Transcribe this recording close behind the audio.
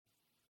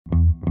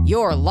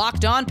Your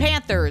Locked On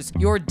Panthers,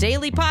 your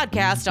daily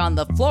podcast on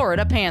the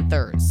Florida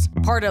Panthers.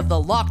 Part of the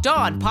Locked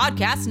On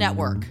Podcast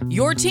Network.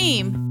 Your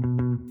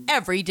team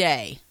every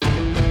day.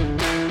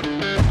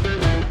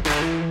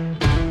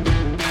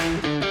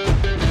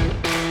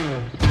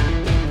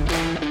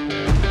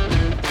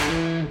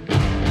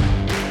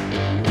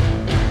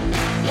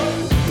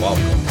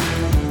 Welcome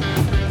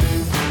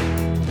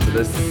to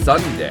the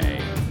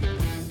Sunday,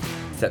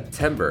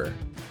 September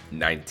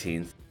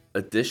 19th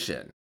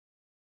edition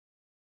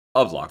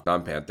of Locked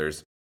On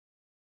Panthers,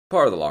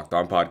 part of the Locked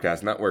On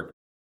Podcast Network.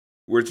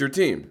 Where's your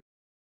team?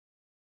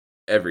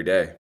 Every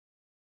day.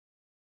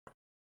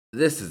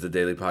 This is the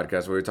daily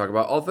podcast where we talk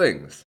about all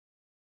things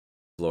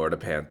Florida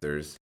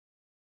Panthers.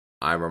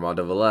 I'm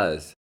Armando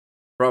Velez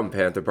from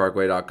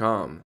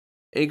PantherParkway.com,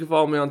 and you can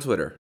follow me on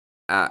Twitter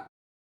at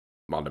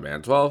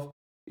MondoMan12.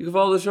 You can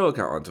follow the show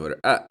account on Twitter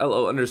at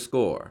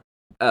LO_FLA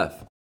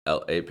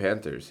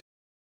Panthers.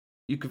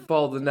 You can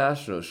follow the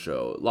national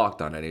show,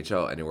 Locked On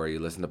NHL, anywhere you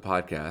listen to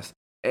podcasts,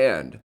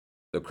 and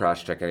the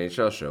Crosscheck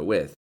NHL show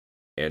with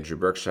Andrew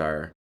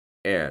Berkshire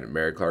and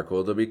Mary Clark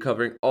will be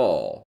covering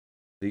all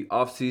the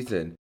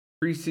off-season,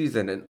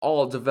 preseason, and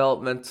all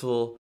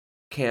developmental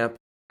camp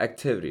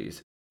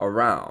activities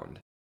around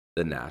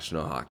the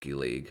National Hockey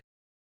League.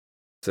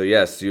 So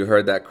yes, you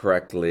heard that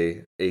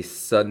correctly. A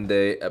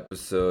Sunday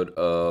episode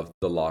of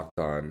the Locked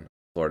On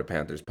Florida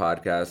Panthers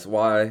podcast.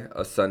 Why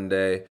a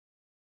Sunday?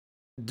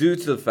 Due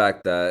to the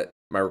fact that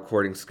my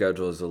recording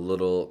schedule is a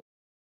little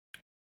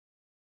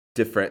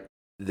different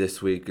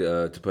this week,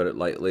 to put it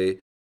lightly,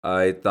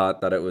 I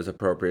thought that it was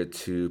appropriate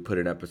to put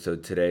an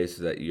episode today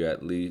so that you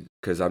at least,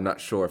 because I'm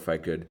not sure if I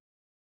could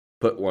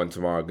put one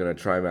tomorrow. I'm going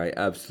to try my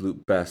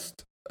absolute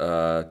best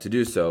to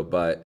do so,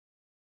 but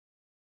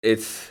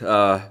it's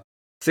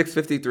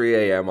 6:53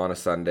 a.m. on a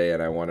Sunday,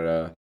 and I wanted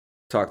to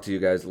talk to you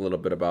guys a little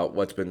bit about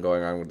what's been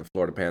going on with the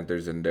Florida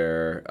Panthers and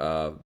their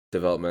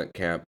development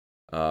camp,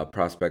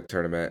 prospect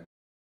tournament,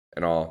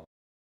 and all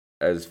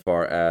as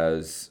far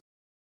as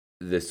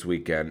this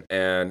weekend.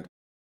 And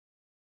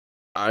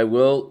I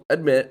will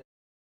admit,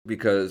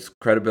 because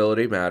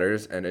credibility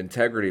matters and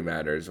integrity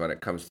matters when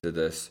it comes to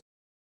this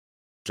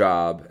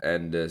job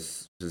and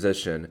this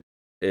position,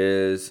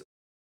 is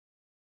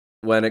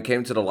when it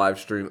came to the live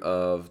stream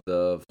of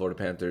the Florida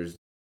Panthers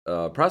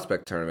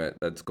prospect tournament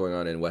that's going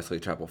on in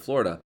Wesley Chapel,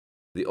 Florida,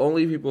 the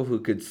only people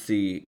who could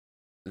see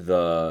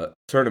the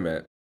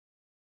tournament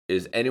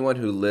is anyone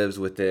who lives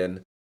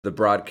within the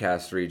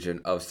broadcast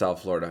region of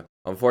South Florida.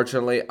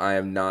 Unfortunately, I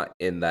am not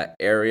in that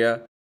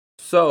area,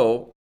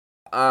 so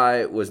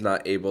I was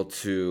not able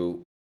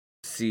to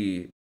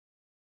see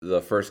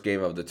the first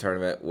game of the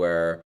tournament,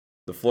 where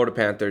the Florida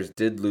Panthers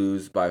did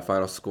lose by a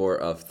final score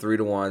of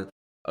 3-1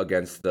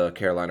 against the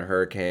Carolina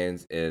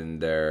Hurricanes in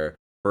their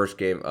first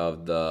game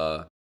of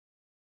the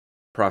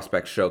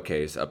prospect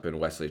showcase up in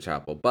Wesley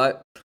Chapel.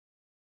 But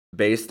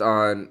based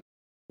on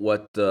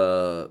what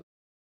the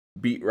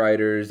beat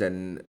writers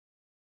and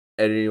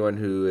anyone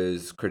who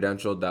is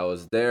credentialed that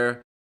was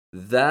there,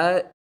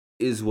 that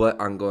is what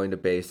I'm going to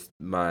base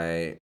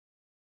my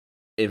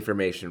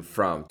information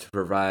from to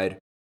provide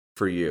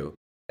for you.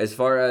 As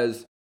far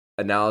as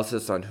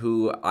analysis on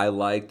who I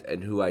liked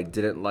and who I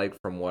didn't like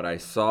from what I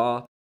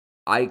saw,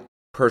 I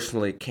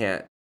personally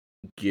can't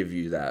give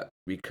you that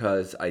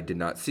because I did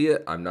not see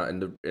it. I'm not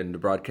in the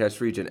broadcast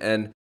region,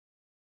 and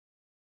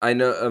I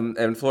know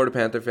and Florida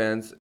Panther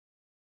fans,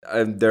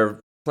 there are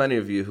plenty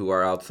of you who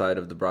are outside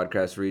of the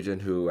broadcast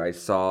region who I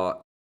saw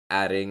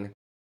adding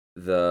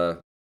the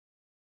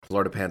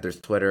Florida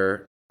Panthers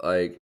Twitter.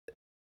 Like,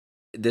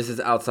 this is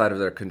outside of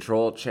their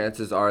control.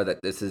 Chances are that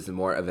this is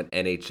more of an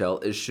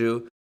NHL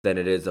issue than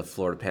it is a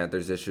Florida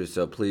Panthers issue.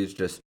 So please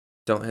just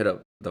don't hit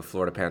up the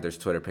Florida Panthers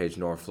Twitter page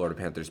nor Florida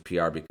Panthers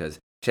PR, because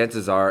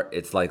chances are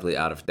it's likely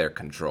out of their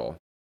control.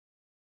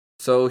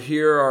 So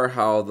here are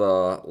how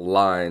the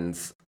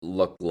lines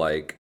look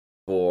like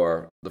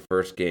for the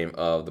first game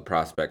of the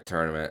prospect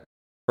tournament.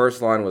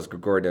 First line was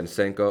Grigory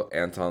Denisenko,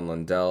 Anton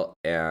Lundell,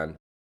 and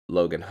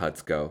Logan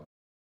Hutsko.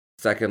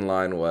 Second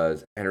line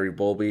was Henry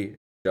Bolby,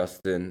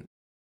 Justin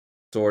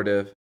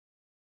Sordiv,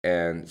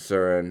 and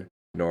Søren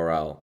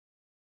Norell.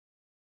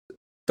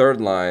 Third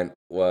line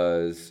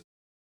was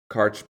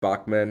Karch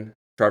Bachman,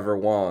 Trevor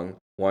Wong,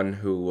 one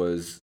who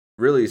was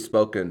really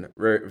spoken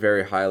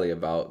very highly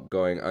about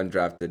going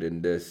undrafted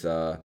in this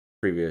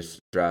previous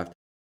draft,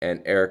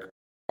 and Eric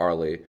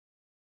Arley.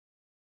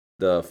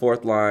 The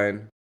fourth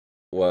line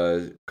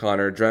was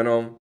Connor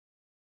Drenholm,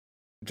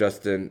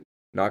 Justin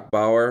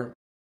Knockbauer,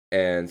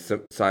 and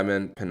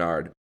Simon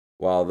Pinard,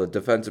 while the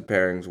defensive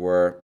pairings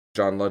were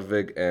John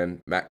Ludwig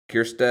and Matt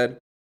Kiersted,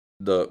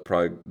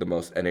 probably the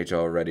most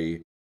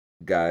NHL-ready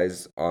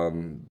guys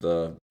on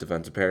the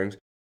defensive pairings,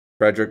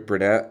 Frederick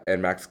Burnett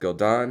and Max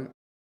Gildon,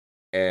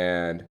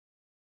 and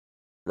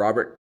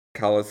Robert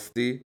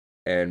Calisty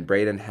and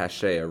Braden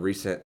Hachey, a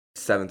recent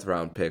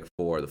 7th-round pick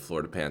for the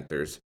Florida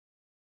Panthers.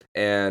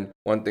 And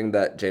one thing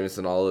that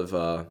Jameson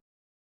Olive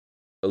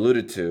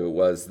alluded to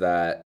was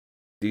that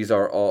these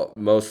are all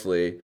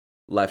mostly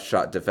left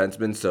shot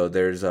defensemen. So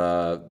there's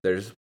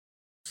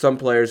some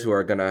players who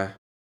are gonna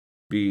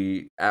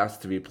be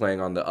asked to be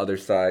playing on the other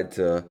side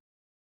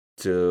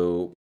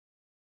to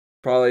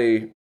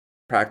probably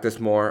practice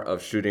more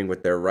of shooting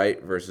with their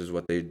right versus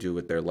what they do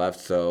with their left.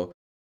 So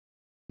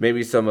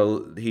maybe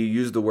he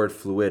used the word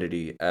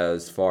fluidity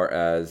as far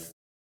as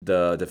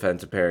the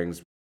defensive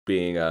pairings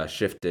being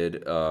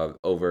shifted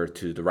over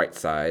to the right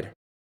side.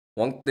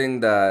 One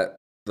thing that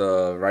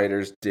the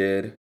writers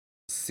did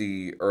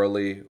see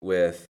early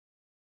with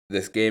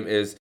this game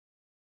is,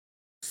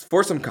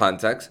 for some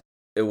context,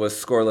 it was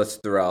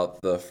scoreless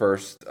throughout the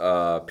first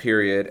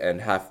period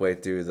and halfway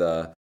through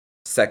the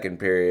second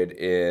period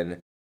in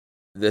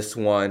this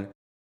one.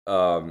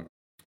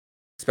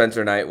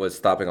 Spencer Knight was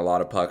stopping a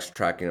lot of pucks,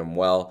 tracking them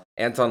well.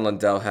 Anton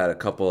Lundell had a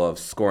couple of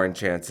scoring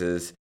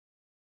chances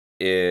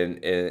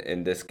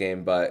in this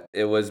game, but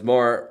it was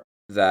more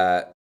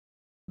that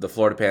the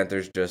Florida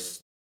Panthers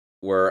just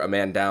were a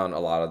man down a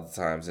lot of the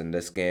times in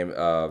this game.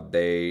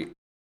 They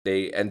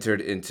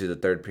entered into the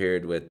third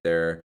period with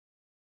their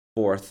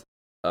fourth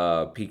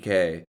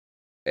PK,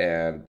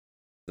 and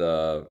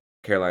the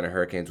Carolina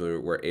Hurricanes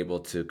were able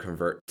to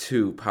convert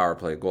 2 power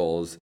play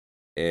goals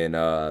in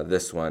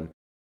this one.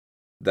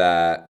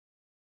 But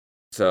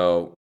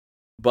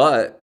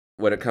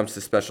when it comes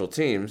to special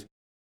teams,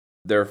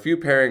 there are a few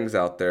pairings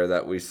out there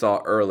that we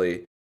saw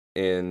early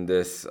in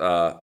this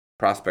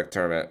prospect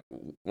tournament.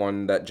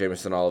 One that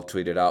Jameson Olive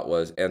tweeted out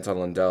was Anton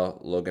Lundell,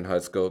 Logan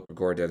Hutsko,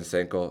 Grigor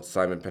Denisenko,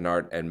 Simon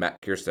Pinard, and Matt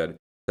Kiersted.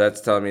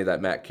 That's telling me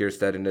that Matt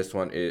Kiersted in this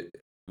one,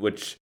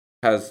 which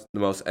has the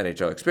most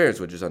NHL experience,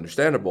 which is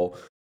understandable,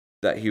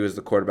 that he was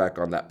the quarterback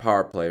on that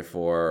power play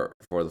for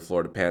the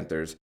Florida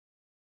Panthers.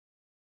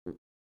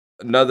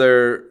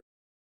 Another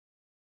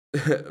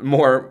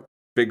more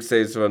big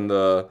saves from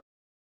the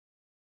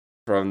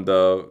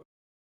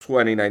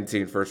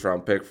 2019 first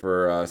round pick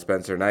for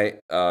Spencer Knight.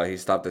 He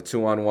stopped a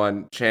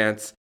 2-on-1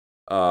 chance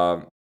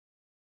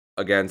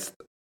against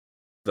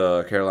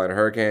the Carolina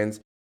Hurricanes.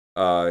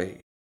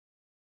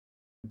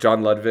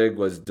 John Ludwig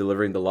was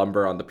delivering the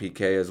lumber on the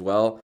PK as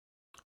well.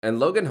 And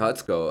Logan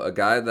Hutsko, a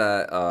guy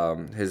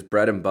that his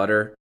bread and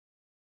butter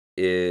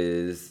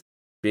is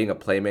being a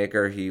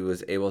playmaker. He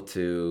was able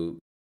to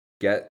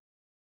get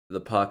the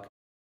puck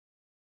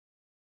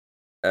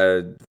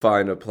and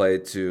find a play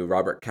to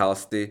Robert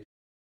Calasty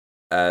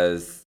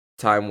as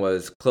time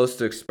was close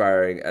to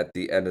expiring at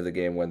the end of the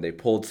game when they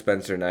pulled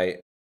Spencer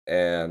Knight,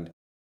 and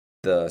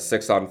the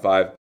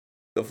 6-on-5,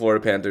 the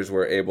Florida Panthers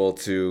were able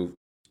to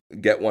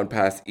get one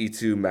past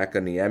Eetu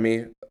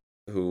Makaniemi,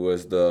 who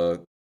was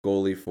the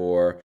goalie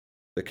for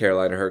the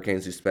Carolina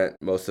Hurricanes, who spent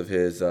most of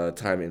his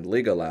time in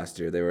Liga last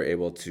year. They were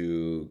able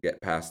to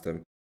get past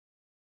him.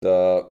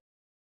 The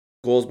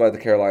goals by the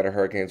Carolina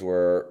Hurricanes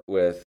were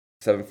with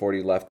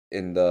 7:40 left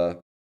in the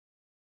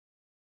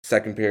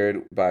second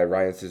period by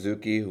Ryan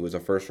Suzuki, who was a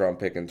first-round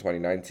pick in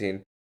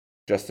 2019.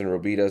 Justin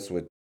Robidas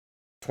with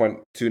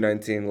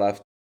 2:19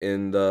 left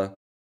in the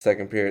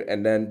second period.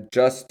 And then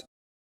just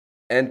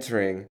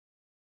entering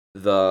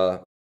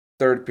the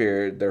third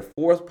period, their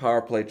fourth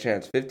power play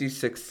chance,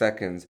 56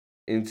 seconds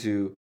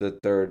into the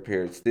third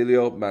period.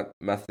 Stelio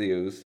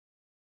Matthews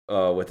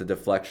with a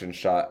deflection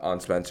shot on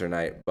Spencer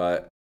Knight.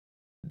 But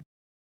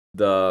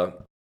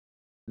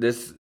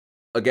this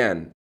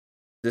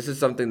is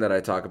something that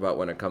I talk about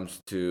when it comes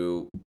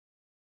to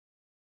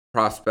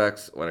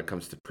prospects, when it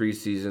comes to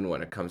preseason,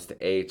 when it comes to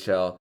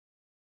AHL.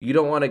 You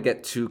don't want to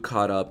get too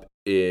caught up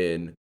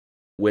in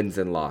wins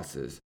and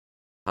losses.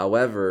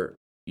 However,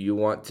 you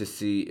want to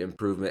see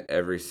improvement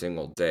every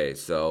single day.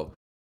 So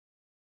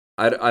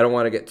I don't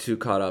want to get too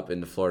caught up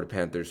in the Florida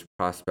Panthers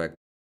prospect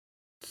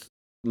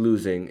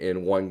losing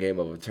in one game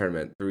of a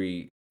tournament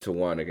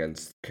 3-1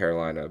 against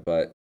Carolina,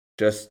 but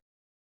just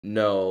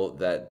know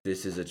that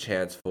this is a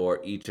chance for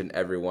each and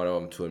every one of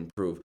them to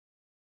improve.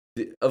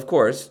 Of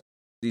course,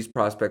 these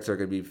prospects are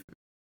going to be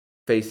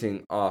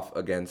facing off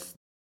against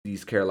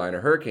these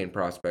Carolina Hurricane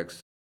prospects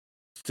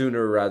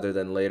sooner rather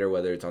than later,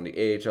 whether it's on the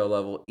AHL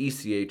level,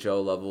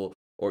 ECHL level,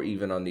 or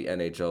even on the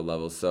NHL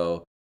level.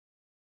 So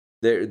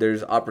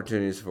there's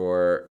opportunities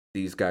for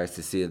these guys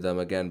to see them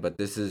again, but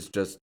this is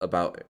just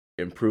about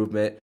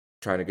improvement,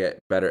 trying to get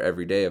better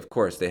every day. Of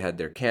course, they had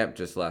their camp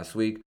just last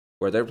week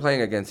where they're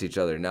playing against each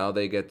other. Now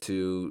they get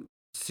to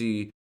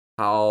see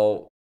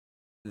how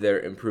they're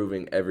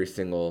improving every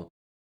single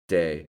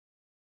day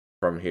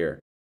from here.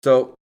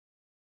 So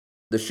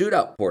the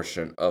shootout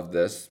portion of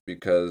this,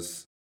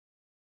 because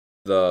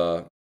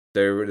they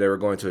were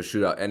going to a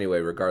shootout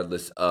anyway,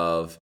 regardless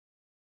of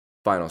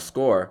final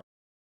score.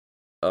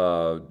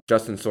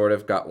 Justin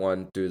Sordiff got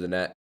one through the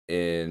net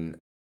in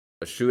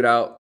a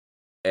shootout,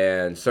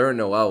 and Sir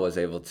Noel was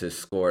able to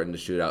score in the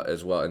shootout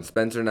as well. And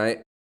Spencer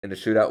Knight in the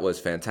shootout was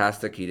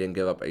fantastic. He didn't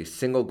give up a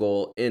single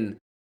goal in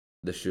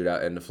the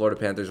shootout, and the Florida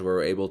Panthers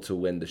were able to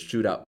win the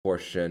shootout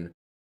portion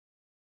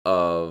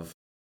of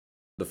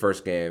the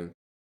first game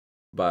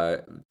by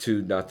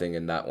 2-0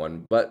 in that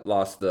one, but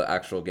lost the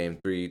actual game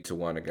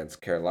 3-1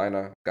 against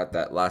Carolina. Got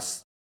that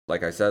last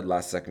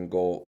second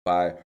goal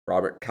by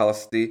Robert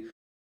Calasty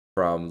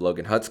from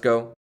Logan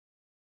Hutsko.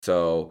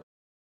 So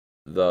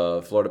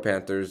the Florida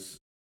Panthers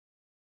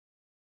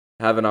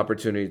have an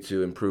opportunity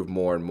to improve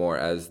more and more,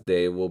 as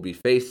they will be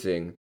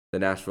facing the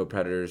Nashville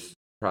Predators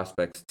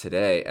prospects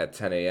today at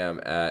 10 a.m.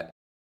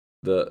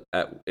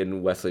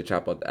 in Wesley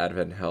Chapel at the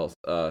Advent Health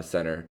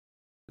Center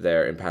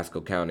there in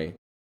Pasco County.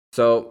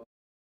 So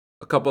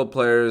a couple of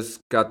players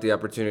got the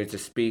opportunity to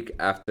speak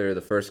after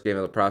the first game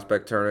of the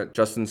prospect tournament.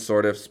 Justin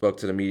Sordiff spoke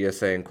to the media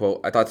saying,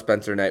 quote, "I thought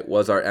Spencer Knight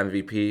was our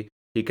MVP.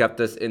 He kept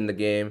us in the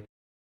game,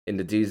 in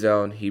the D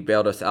zone. He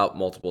bailed us out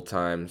multiple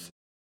times."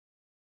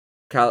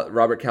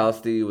 Robert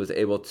Calistri was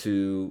able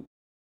to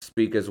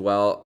speak as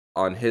well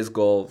on his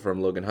goal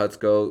from Logan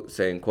Hutsko,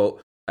 saying,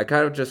 quote, "I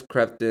kind of just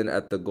crept in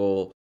at the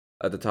goal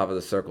at the top of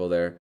the circle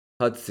there.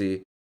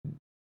 Hutsy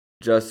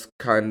just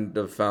kind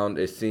of found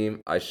a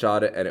seam. I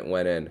shot it and it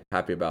went in.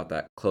 Happy about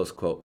that," close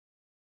quote.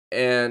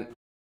 And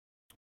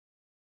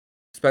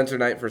Spencer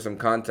Knight, for some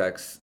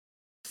context,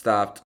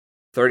 stopped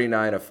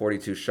 39 of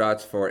 42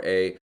 shots for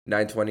a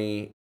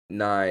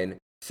 .929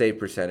 save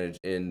percentage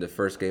in the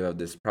first game of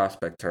this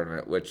prospect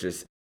tournament, which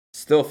is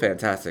still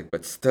fantastic,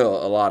 but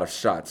still a lot of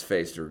shots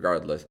faced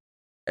regardless.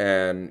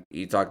 And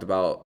he talked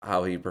about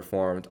how he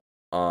performed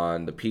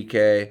on the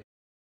PK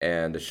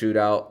and the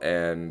shootout,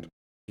 and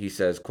he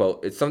says,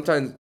 quote, it's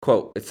sometimes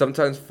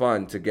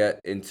fun to get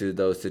into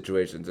those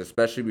situations,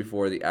 especially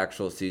before the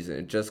actual season,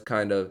 and just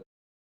kind of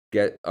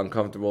get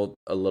uncomfortable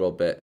a little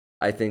bit.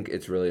 I think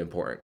it's really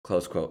important,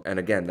 close quote. And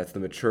again, that's the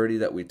maturity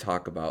that we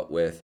talk about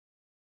with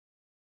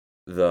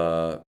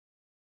the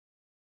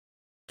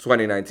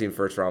 2019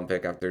 first round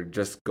pick, after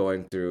just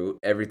going through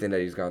everything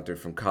that he's gone through,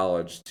 from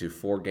college to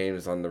 4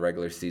 games on the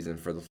regular season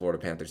for the Florida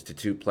Panthers to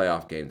 2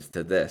 playoff games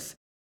to this.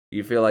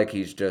 You feel like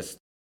he's just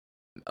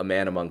a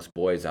man amongst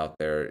boys out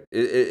there.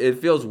 It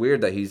feels weird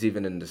that he's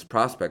even in this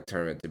prospect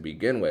tournament to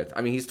begin with.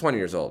 I mean, he's 20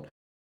 years old,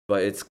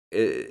 but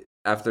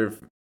after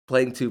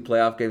playing 2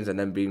 playoff games and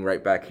then being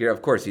right back here.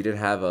 Of course, he did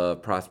have a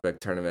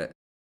prospect tournament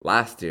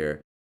last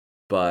year,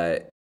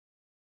 but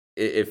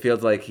it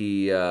feels like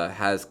he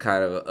has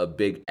kind of a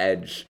big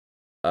edge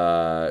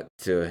to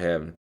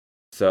him.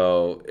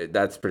 So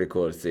that's pretty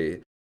cool to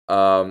see.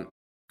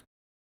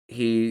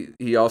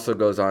 He also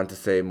goes on to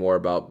say more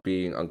about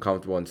being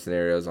uncomfortable in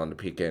scenarios on the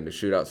PK and the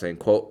shootout, saying,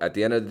 quote, "At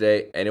the end of the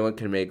day, anyone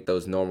can make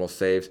those normal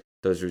saves,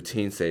 those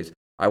routine saves.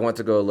 I want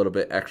to go a little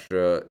bit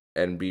extra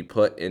and be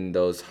put in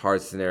those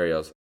hard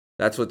scenarios.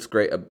 That's what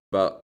great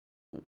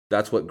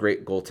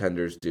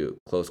goaltenders do,"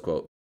 close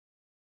quote.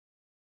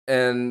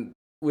 And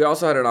we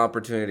also had an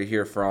opportunity to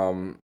hear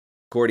from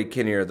Gordy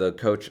Kinnear, the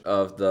coach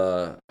of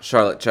the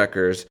Charlotte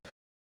Checkers,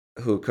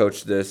 who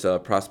coached this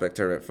prospect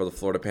tournament for the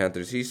Florida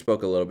Panthers. He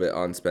spoke a little bit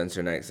on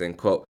Spencer Knight, saying,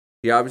 quote,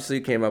 "He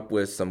obviously came up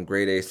with some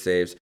grade A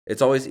saves.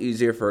 It's always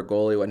easier for a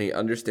goalie when he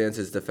understands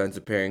his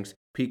defensive pairings,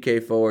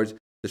 PK forwards,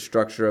 the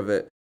structure of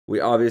it.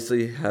 We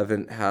obviously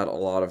haven't had a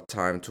lot of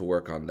time to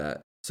work on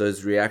that. So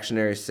his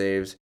reactionary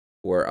saves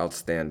were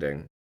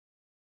outstanding."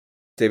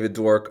 David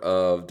Dwork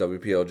of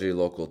WPLG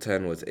Local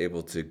 10 was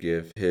able to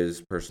give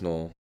his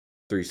personal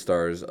 3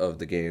 stars of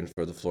the game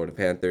for the Florida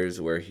Panthers,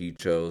 where he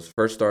chose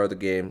first star of the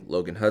game,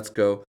 Logan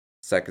Hutsko,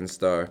 second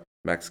star,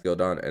 Max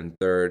Gildon, and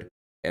third,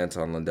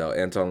 Anton Lundell.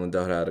 Anton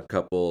Lundell had a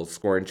couple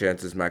scoring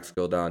chances. Max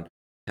Gildon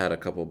had a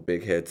couple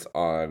big hits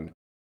on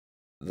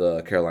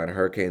the Carolina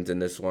Hurricanes in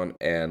this one,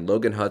 and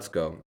Logan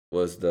Hutsko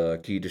was the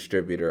key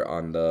distributor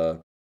on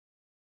the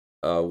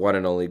one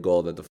and only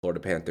goal that the Florida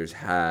Panthers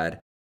had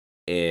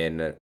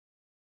in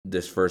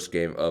this first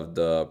game of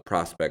the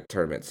prospect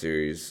tournament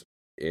series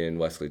in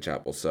Wesley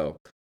Chapel. So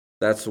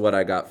that's what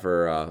I got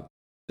for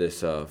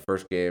this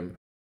first game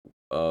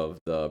of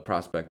the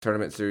prospect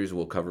tournament series.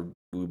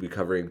 We'll be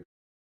covering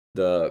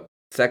the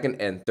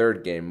second and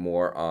third game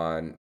more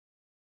on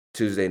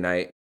Tuesday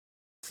night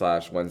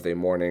 / Wednesday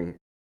morning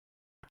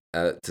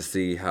to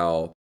see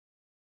how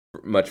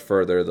much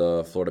further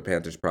the Florida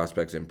Panthers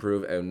prospects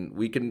improve, and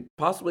we can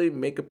possibly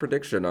make a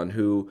prediction on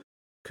who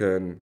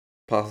can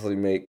possibly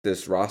make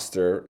this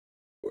roster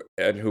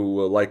and who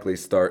will likely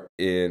start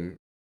in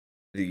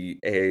the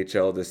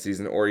AHL this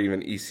season or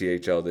even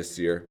ECHL this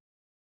year.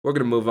 We're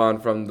going to move on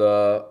from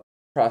the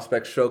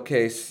Prospect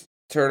Showcase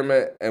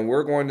tournament, and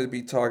we're going to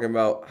be talking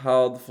about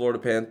how the Florida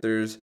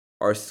Panthers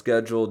are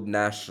scheduled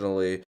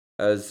nationally,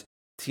 as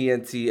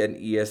TNT and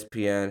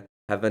ESPN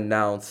have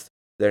announced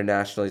their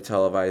nationally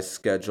televised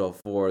schedule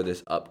for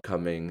this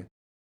upcoming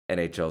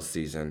NHL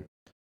season.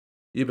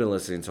 You've been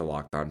listening to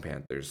Locked On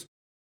Panthers.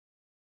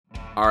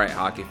 All right,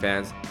 hockey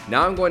fans,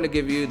 now I'm going to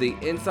give you the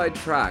inside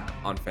track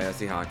on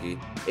fantasy hockey.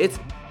 It's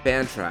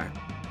FanTrack.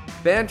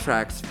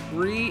 FanTrack's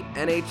free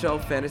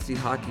NHL Fantasy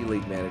Hockey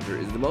League Manager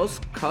is the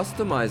most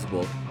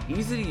customizable,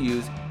 easy to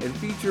use, and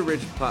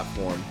feature-rich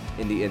platform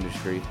in the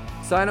industry.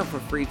 Sign up for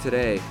free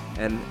today,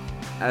 and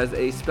as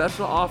a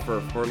special offer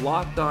for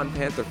Locked On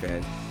Panther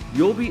fans,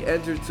 you'll be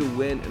entered to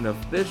win an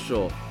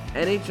official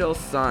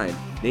NHL-signed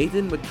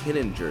Nathan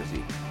MacKinnon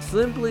jersey.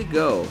 Simply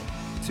go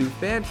to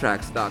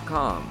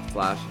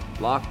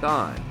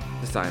fantrax.com/lockedon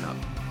to sign up.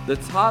 The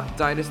top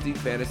dynasty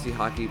fantasy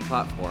hockey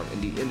platform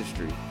in the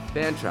industry,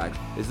 FanTrax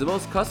is the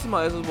most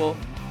customizable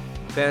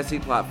fantasy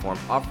platform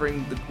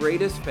offering the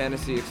greatest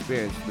fantasy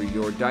experience for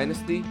your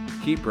dynasty,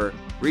 keeper,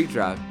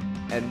 redraft,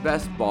 and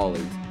best ball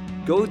leagues.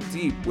 Go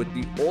deep with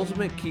the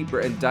ultimate keeper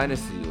and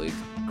dynasty leagues.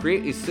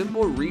 Create a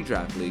simple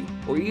redraft league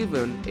or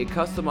even a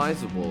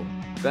customizable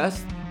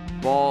best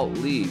ball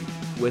league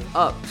with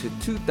up to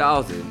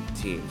 2,000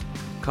 teams.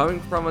 Coming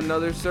from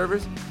another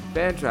service,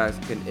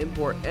 Fantrax can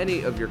import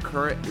any of your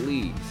current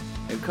leagues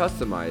and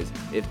customize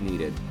if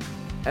needed.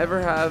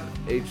 Ever have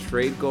a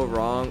trade go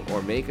wrong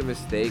or make a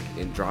mistake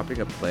in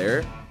dropping a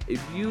player?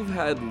 If you've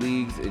had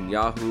leagues in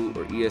Yahoo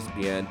or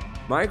ESPN,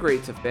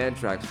 migrate to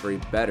Fantrax for a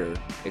better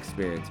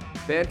experience.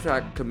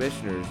 Fantrax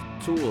Commissioner's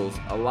tools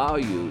allow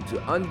you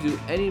to undo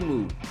any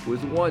move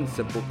with one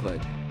simple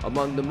click.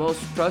 Among the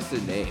most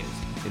trusted names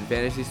in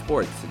fantasy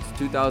sports since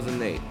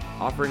 2008,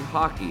 offering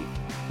hockey,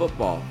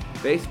 football,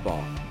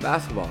 baseball,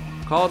 basketball,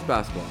 college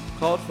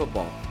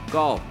football,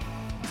 golf,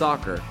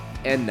 soccer,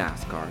 and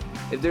NASCAR.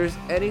 If there's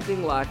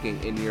anything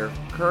lacking in your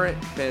current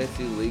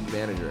fantasy league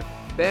manager,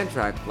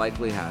 Fantrax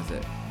likely has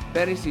it.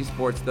 Fantasy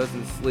sports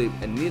doesn't sleep,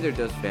 and neither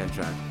does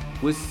Fantrax.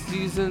 With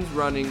seasons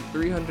running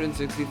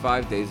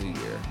 365 days a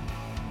year,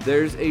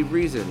 there's a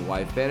reason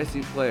why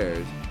fantasy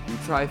players who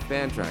try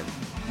Fantrax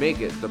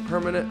make it the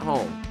permanent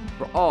home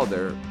for all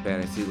their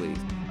fantasy leagues.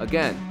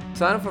 Again,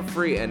 sign up for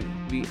free and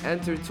be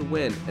entered to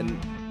win an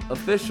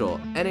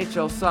official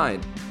NHL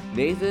signed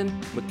Nathan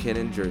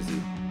MacKinnon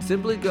jersey.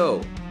 Simply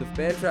go to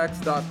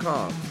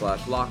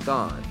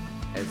fantrax.com/lockedon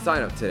and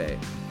sign up today.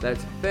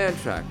 That's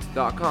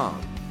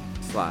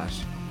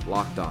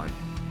fantrax.com/lockedon.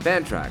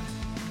 Fantrax,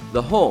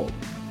 the home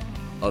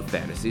of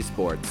fantasy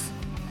sports.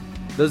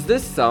 Does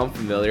this sound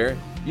familiar?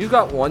 You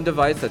got one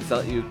device that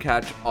lets you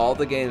catch all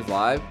the games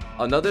live,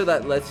 another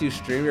that lets you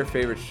stream your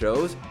favorite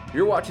shows,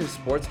 you're watching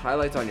sports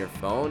highlights on your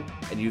phone,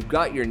 and you've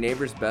got your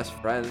neighbor's best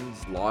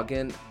friend's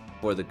login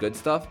for the good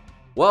stuff?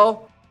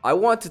 Well, I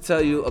want to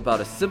tell you about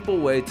a simple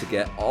way to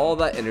get all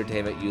that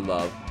entertainment you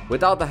love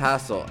without the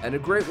hassle, and a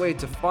great way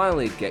to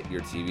finally get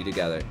your TV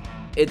together.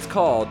 It's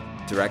called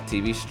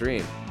DirecTV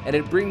Stream, and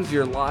it brings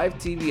your live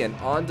TV and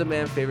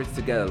on-demand favorites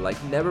together like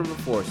never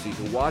before, so you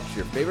can watch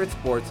your favorite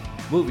sports,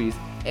 movies,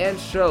 and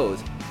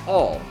shows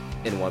all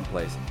in one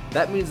place.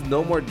 That means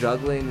no more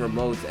juggling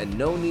remotes and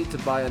no need to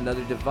buy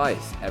another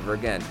device ever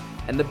again.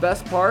 And the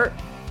best part?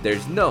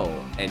 There's no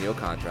annual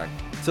contract.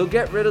 So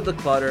get rid of the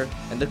clutter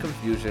and the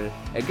confusion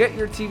and get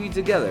your TV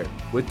together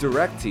with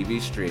DirecTV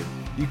Stream.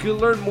 You can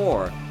learn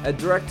more at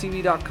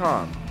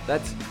directtv.com.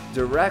 That's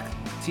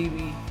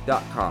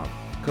directtv.com.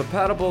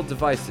 Compatible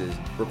devices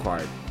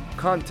required.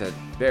 Content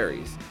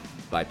varies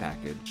by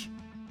package.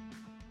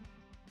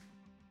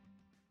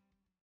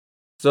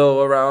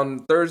 So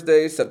around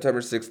Thursday,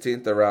 September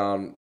 16th,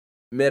 around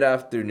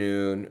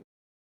mid-afternoon,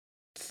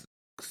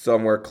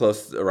 somewhere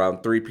close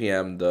around 3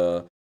 p.m.,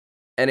 the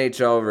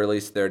NHL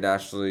released their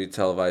nationally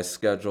televised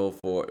schedule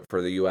for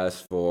the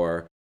U.S.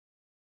 for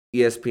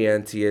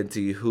ESPN,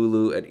 TNT,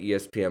 Hulu, and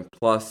ESPN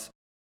Plus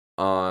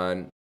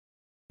on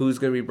who's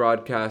going to be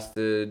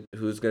broadcasted,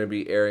 who's going to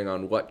be airing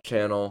on what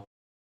channel.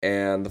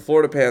 And the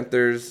Florida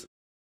Panthers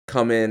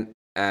come in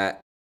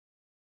at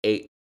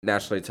 8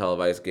 nationally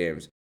televised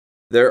games.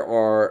 There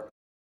are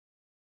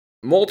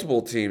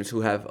multiple teams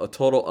who have a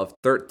total of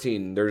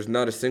 13. There's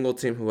not a single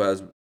team who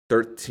has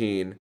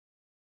 13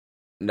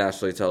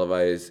 nationally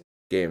televised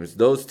games.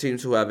 Those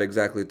teams who have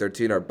exactly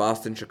 13 are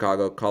Boston,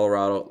 Chicago,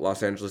 Colorado,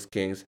 Los Angeles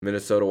Kings,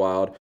 Minnesota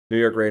Wild, New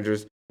York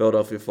Rangers,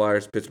 Philadelphia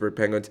Flyers, Pittsburgh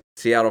Penguins,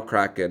 Seattle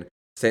Kraken,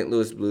 St.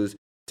 Louis Blues,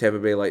 Tampa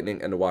Bay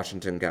Lightning, and the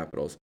Washington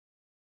Capitals.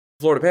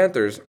 Florida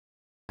Panthers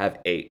have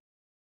 8.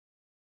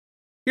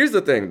 Here's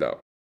the thing, though.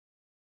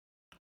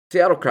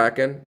 Seattle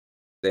Kraken,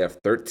 they have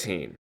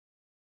 13.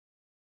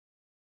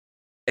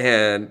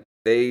 And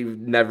they've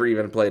never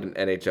even played an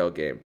NHL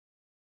game.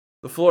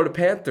 The Florida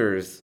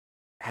Panthers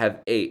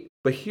have 8.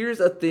 But here's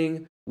the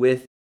thing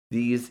with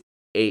these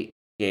 8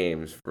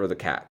 games for the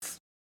Cats.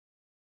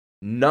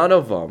 None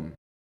of them,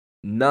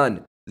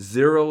 none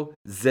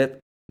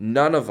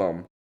of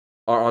them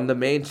are on the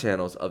main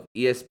channels of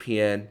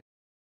ESPN,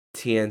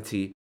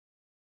 TNT,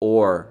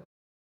 or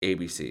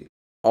ABC.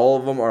 All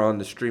of them are on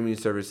the streaming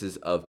services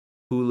of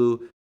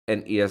Hulu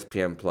and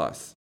ESPN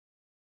Plus.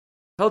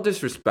 How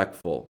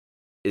disrespectful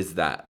is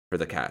that for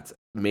the Cats?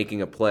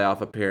 Making a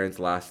playoff appearance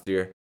last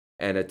year,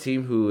 and a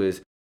team who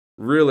is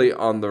really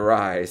on the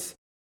rise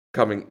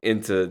coming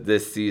into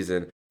this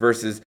season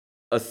versus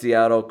a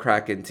Seattle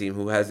Kraken team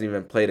who hasn't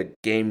even played a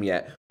game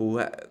yet,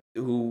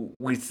 who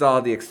we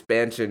saw the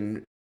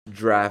expansion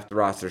draft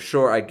roster.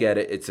 Sure, I get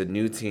it. It's a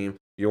new team.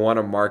 You want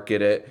to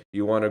market it.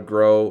 You want to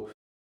grow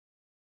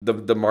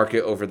the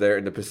market over there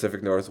in the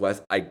Pacific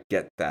Northwest. I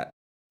get that.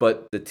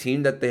 But the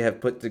team that they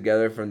have put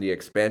together from the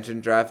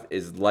expansion draft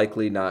is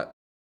likely not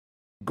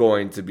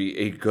going to be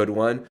a good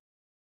one.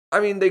 I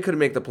mean, they could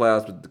make the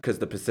playoffs because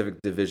the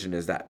Pacific Division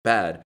is that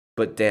bad.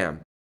 But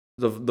damn,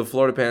 the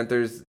Florida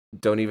Panthers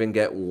don't even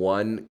get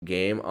one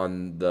game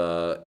on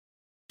the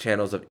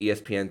channels of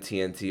ESPN,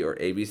 TNT, or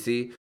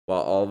ABC,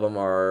 while all of them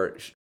are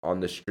on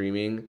the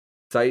streaming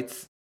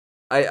sites.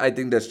 I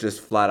think that's just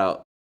flat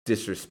out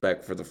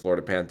disrespect for the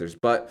Florida Panthers.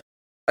 But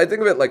I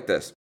think of it like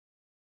this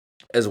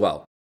as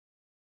well.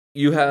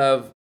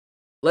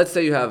 Let's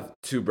say you have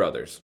two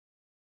brothers,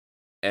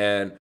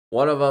 and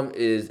one of them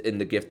is in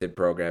the gifted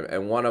program,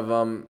 and one of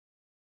them,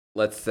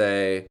 let's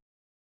say,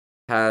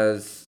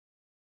 has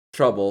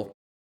trouble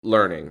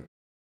learning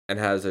and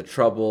has a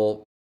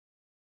trouble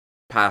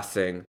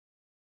passing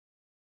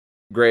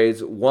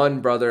grades.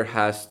 One brother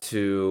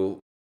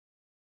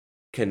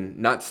can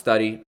not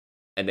study,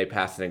 and they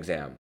pass an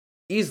exam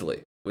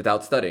easily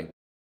without studying.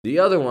 The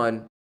other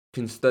one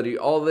can study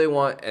all they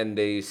want, and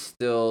they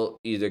still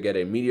either get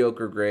a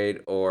mediocre grade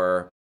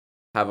or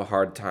have a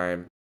hard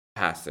time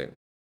passing.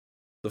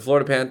 The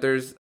Florida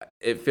Panthers,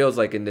 it feels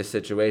like in this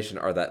situation,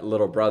 are that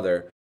little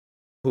brother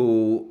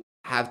who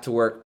have to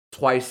work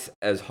twice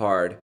as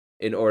hard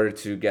in order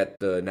to get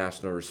the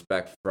national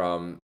respect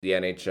from the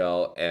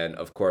NHL and,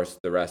 of course,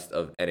 the rest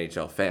of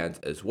NHL fans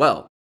as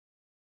well.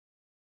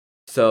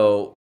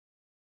 So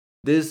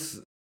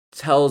this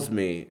tells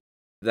me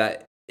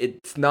that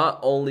it's not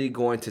only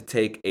going to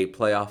take a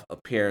playoff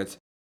appearance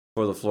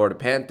for the Florida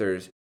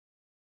Panthers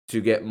to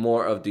get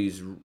more of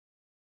these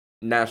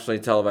nationally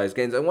televised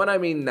games. And when I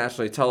mean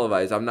nationally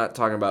televised, I'm not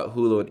talking about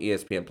Hulu and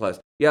ESPN Plus.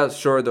 Yeah,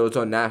 sure, those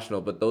are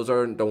national, but those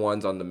aren't the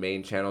ones on the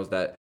main channels.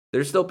 That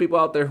there's still people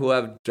out there who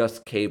have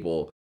just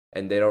cable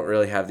and they don't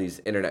really have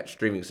these internet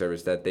streaming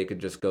service that they could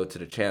just go to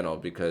the channel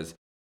because,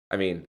 I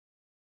mean,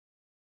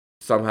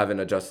 some haven't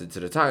adjusted to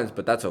the times,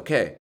 but that's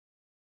okay.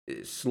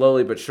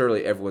 Slowly but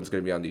surely, everyone's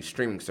going to be on these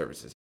streaming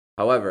services.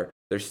 However,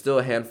 there's still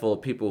a handful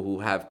of people who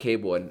have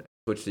cable and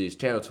switch to these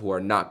channels who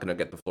are not going to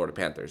get the Florida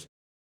Panthers.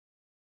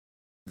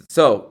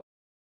 So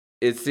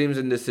it seems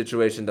in this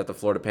situation that the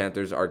Florida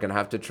Panthers are going to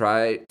have to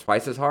try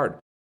twice as hard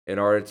in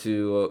order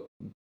to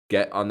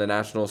get on the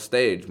national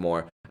stage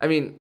more. I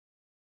mean,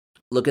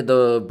 look at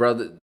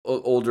the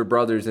older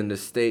brothers in the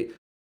state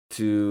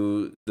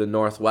to the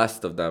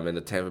northwest of them in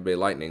the Tampa Bay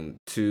Lightning,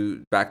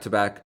 two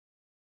back-to-back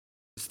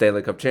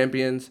Stanley Cup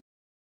champions,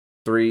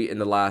 3 in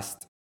the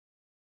last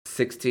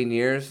 16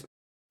 years.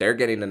 They're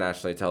getting the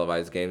nationally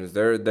televised games.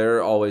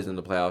 They're always in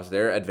the playoffs.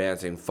 They're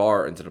advancing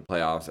far into the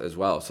playoffs as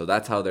well. So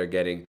that's how they're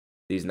getting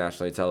these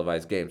nationally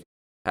televised games.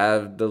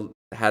 Had the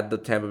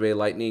Tampa Bay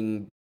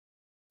Lightning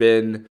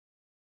been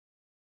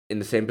in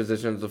the same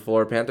position as the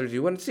Florida Panthers,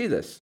 you wouldn't see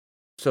this.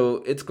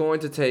 So it's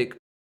going to take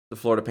the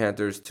Florida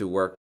Panthers to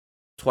work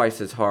twice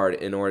as hard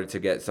in order to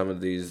get some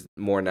of these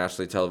more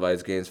nationally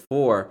televised games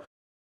for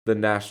the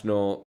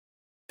national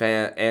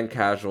fan and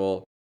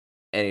casual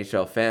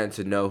NHL fan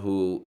to know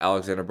who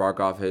Alexander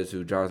Barkov is,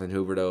 who Jonathan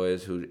Huberdeau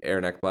is, who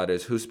Aaron Ekblad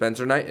is, who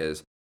Spencer Knight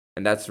is.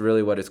 And that's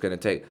really what it's going to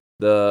take.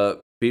 The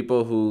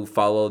people who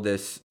follow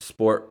this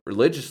sport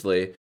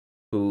religiously,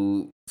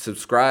 who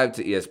subscribe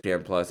to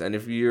ESPN Plus, and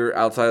if you're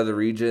outside of the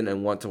region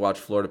and want to watch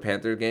Florida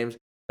Panther games,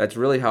 that's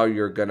really how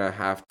you're going to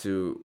have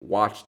to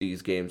watch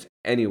these games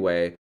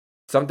anyway.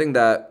 Something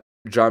that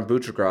John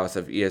Buccigross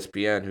of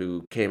ESPN,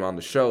 who came on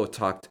the show,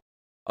 talked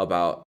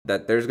about,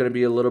 that there's going to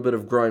be a little bit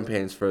of growing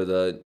pains for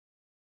the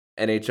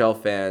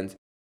NHL fans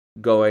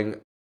going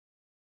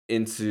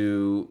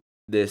into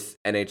this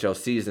NHL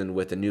season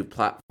with a new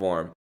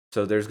platform.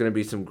 So there's going to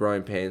be some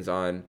growing pains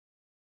on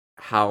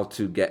how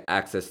to get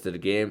access to the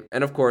game.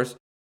 And of course,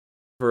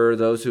 for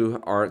those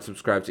who aren't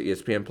subscribed to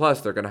ESPN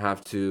Plus, they're going to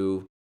have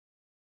to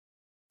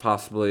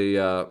possibly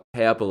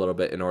pay up a little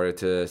bit in order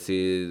to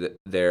see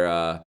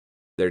their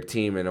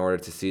team, in order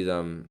to see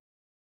them,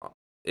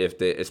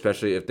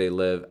 especially if they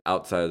live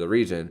outside of the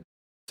region.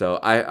 So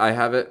I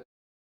have it,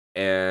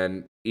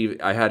 and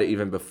I had it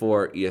even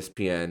before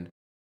ESPN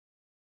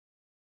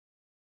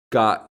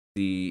got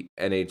the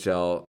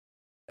NHL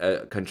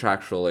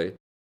contractually.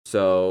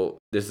 So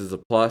this is a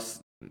plus,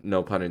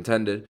 no pun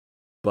intended,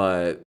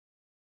 but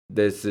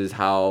this is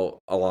how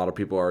a lot of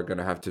people are going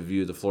to have to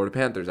view the Florida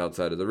Panthers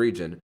outside of the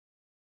region.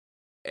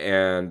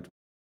 And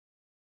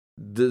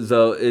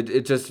so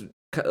it just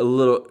a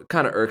little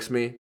kind of irks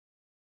me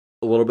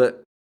a little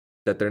bit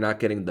that they're not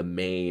getting the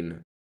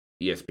main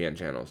ESPN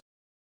channels.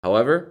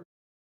 However,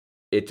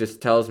 it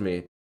just tells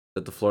me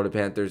that the Florida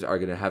Panthers are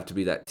going to have to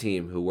be that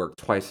team who work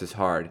twice as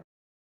hard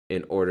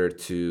in order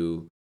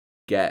to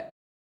get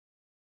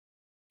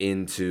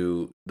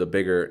into the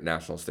bigger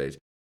national stage.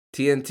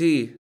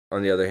 TNT,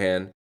 on the other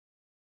hand,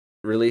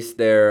 released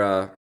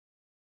their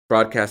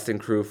broadcasting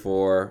crew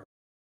for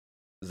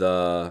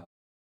the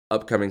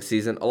upcoming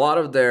season. A lot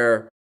of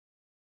their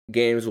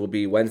games will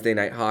be Wednesday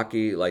night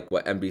hockey, like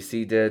what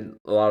NBC did.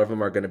 A lot of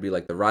them are going to be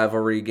like the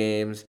rivalry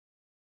games,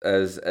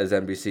 as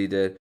NBC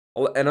did.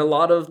 And a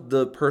lot of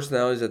the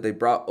personalities that they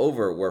brought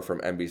over were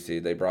from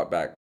NBC. They brought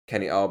back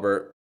Kenny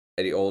Albert,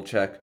 Eddie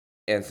Olczyk,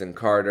 Anson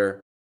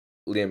Carter,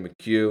 Liam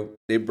McHugh.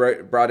 They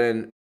brought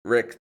in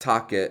Rick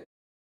Tocchet,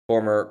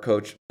 former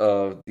coach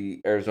of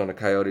the Arizona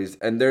Coyotes.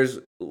 And there's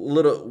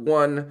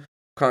one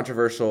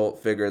controversial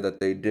figure that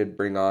they did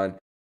bring on,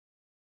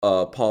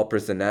 Paul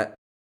Prisonet,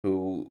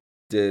 who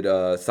did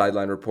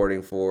sideline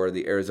reporting for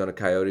the Arizona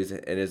Coyotes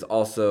and is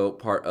also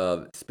part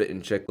of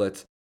Spittin'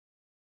 Chicklets.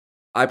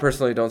 I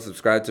personally don't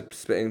subscribe to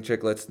Spitting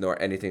Chicklets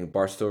nor anything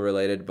Barstool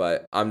related,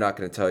 but I'm not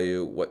going to tell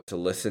you what to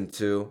listen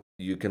to.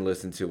 You can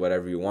listen to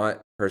whatever you want.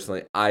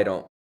 Personally, I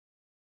don't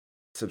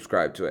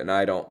subscribe to it, and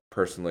I don't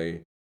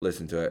personally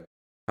listen to it.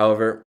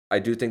 However, I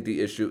do think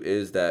the issue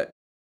is that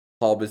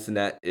Paul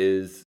Bissonnette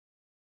is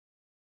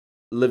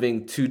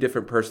living two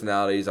different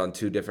personalities on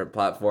two different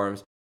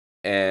platforms,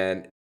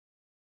 and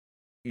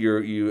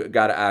you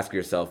got to ask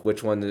yourself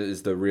which one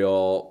is the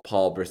real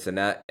Paul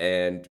Bissonnette,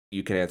 and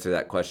you can answer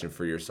that question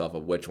for yourself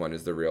of which one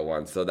is the real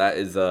one. So that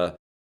is a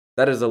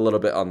little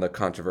bit on the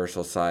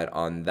controversial side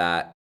on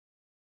that.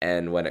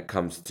 And when it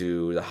comes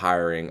to the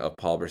hiring of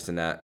Paul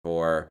Bissonnette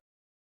for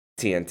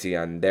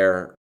TNT on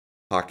their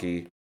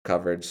hockey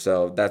coverage,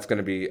 so that's going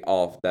to be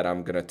all that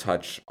I'm going to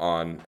touch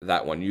on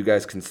that one. You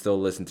guys can still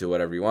listen to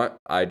whatever you want.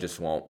 I just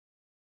won't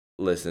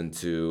listen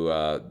to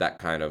that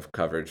kind of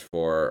coverage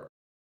for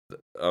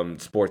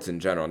sports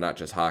in general, not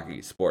just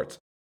hockey, sports.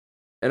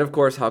 And of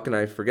course, how can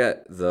I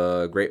forget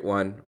the great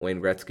one?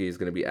 Wayne Gretzky is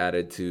going to be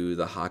added to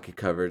the hockey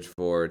coverage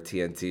for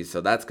TNT,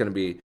 so that's going to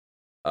be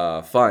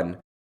fun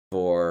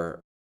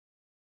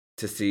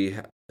to see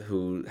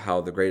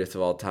how the greatest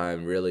of all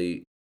time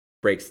really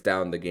breaks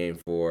down the game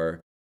for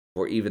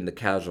even the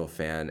casual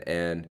fan,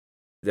 and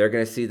they're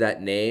going to see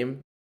that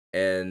name,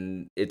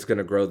 and it's going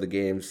to grow the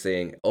game,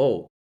 saying,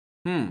 "Oh,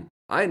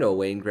 I know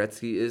Wayne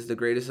Gretzky is the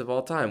greatest of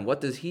all time.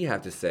 What does he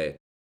have to say?"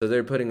 So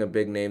they're putting a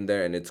big name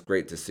there, and it's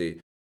great to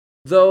see.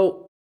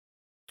 Though,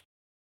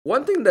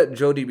 one thing that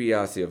Joe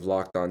DiBiase of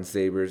Locked On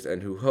Sabres,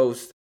 and who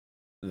hosts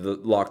the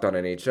Locked On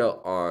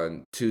NHL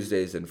on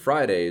Tuesdays and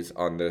Fridays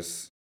on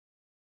this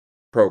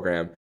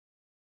program,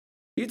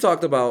 he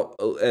talked about,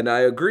 and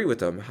I agree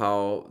with him,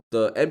 how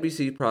the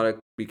NBC product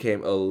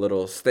became a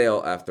little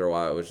stale after a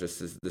while. It was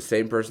just the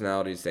same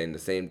personalities saying the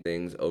same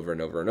things over and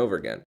over and over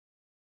again.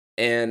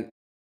 And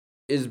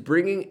is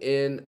bringing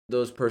in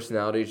those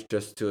personalities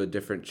just to a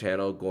different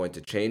channel going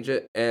to change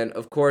it? And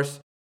of course,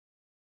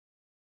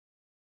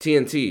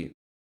 TNT,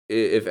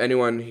 if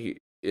anyone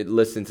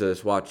listens to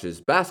this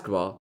watches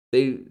basketball,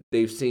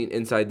 they've seen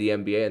inside the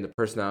NBA and the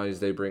personalities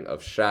they bring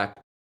of Shaq,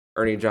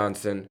 Ernie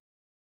Johnson,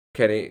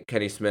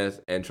 Kenny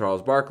Smith, and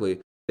Charles Barkley.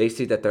 They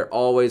see that they're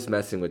always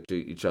messing with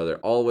each other,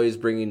 always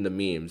bringing the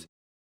memes.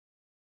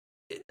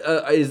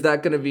 Is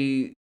that going to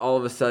be all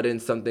of a sudden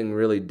something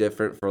really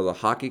different for the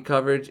hockey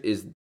coverage?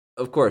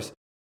 Of course,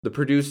 the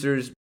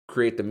producers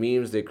create the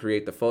memes, they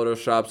create the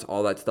Photoshops,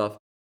 all that stuff.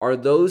 Are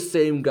those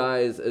same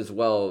guys as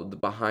well, the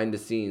behind the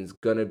scenes,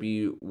 going to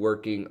be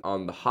working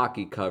on the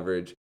hockey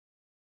coverage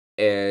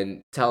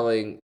and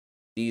telling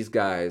these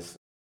guys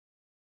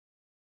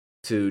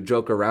to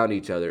joke around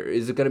each other?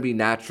 Is it going to be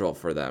natural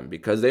for them?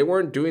 Because they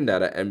weren't doing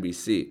that at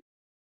NBC.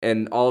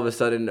 And all of a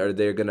sudden, are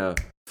they going to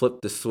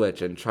flip the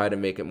switch and try to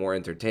make it more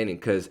entertaining?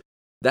 Because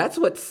that's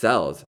what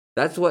sells.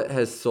 That's what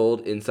has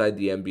sold inside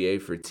the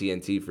NBA for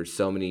TNT for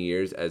so many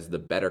years as the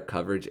better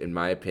coverage, in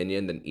my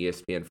opinion, than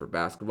ESPN for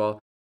basketball.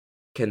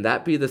 Can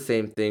that be the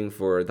same thing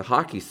for the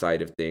hockey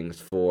side of things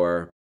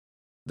for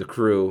the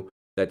crew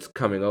that's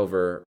coming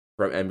over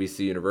from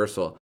NBC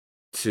Universal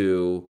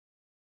to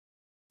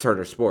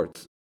Turner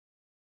Sports?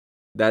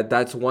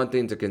 That's one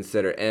thing to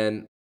consider.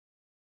 And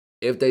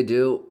if they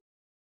do,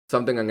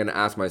 something I'm going to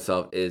ask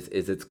myself is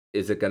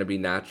it going to be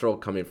natural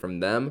coming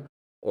from them,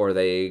 or are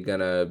they going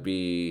to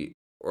be,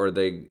 or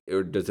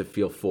does it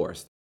feel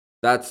forced?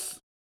 That's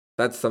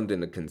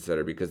something to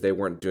consider, because they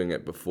weren't doing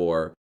it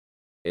before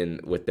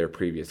with their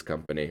previous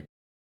company.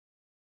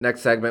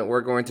 Next segment, we're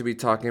going to be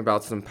talking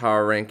about some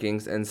power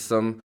rankings and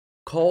some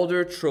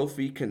Calder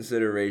Trophy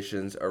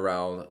considerations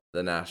around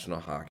the National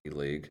Hockey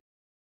League.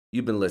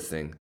 You've been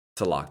listening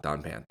to Locked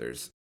On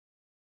Panthers.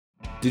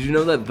 Did you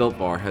know that Built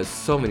Bar has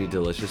so many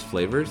delicious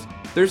flavors?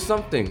 There's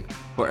something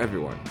for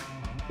everyone.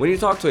 When you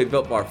talk to a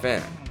Built Bar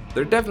fan,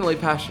 they're definitely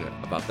passionate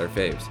about their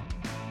faves.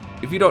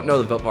 If you don't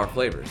know the Built Bar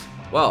flavors,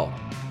 well,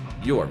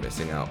 you are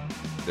missing out.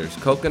 There's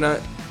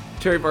coconut,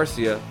 cherry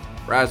barcia,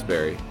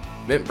 raspberry,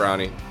 mint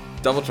brownie,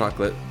 double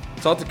chocolate,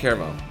 salted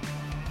caramel,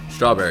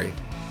 strawberry,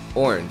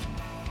 orange,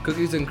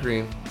 cookies and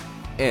cream,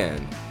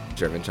 and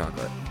German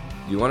chocolate.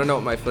 You want to know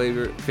what my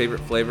favorite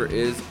flavor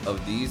is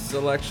of these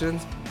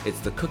selections?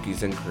 It's the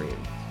cookies and cream.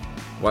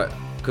 What?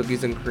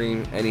 Cookies and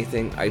cream,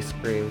 anything, ice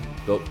cream,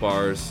 Built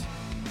Bars,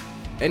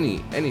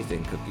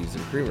 anything cookies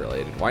and cream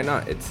related. Why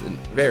not? It's a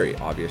very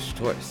obvious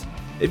choice.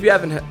 If you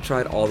haven't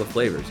tried all the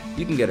flavors,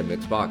 you can get a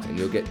mixed box and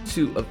you'll get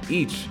 2 of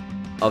each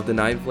of the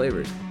 9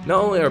 flavors.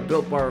 Not only are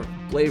Built Bar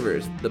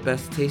flavors the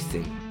best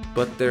tasting,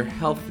 but they're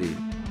healthy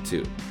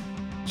too.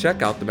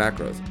 Check out the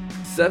macros.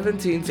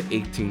 17 to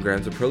 18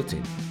 grams of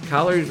protein,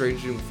 calories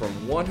ranging from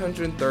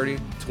 130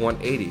 to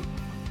 180,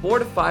 4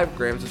 to 5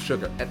 grams of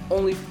sugar, and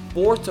only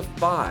 4 to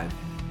 5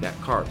 net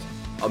carbs.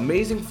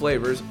 Amazing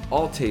flavors,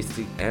 all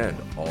tasty and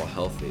all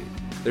healthy.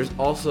 There's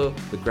also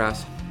the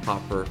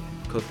grasshopper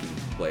cookie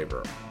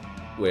flavor,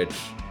 which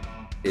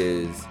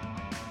is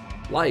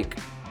like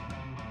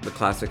the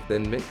classic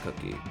thin mint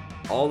cookie.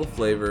 All the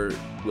flavor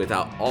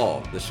without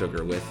all the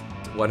sugar, with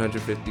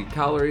 150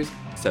 calories,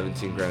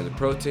 17 grams of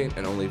protein,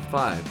 and only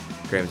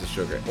 5 grams of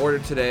sugar. Order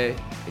today,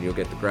 and you'll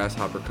get the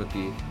grasshopper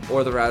cookie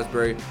or the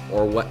raspberry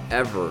or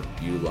whatever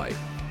you like.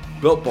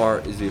 Built Bar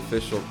is the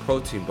official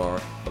protein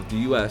bar of the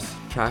U.S.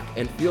 track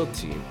and field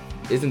team.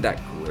 Isn't that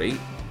great?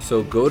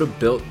 So go to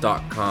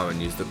Built.com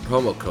and use the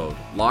promo code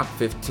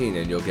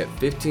LOCK15 and you'll get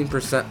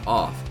 15%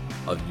 off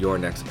of your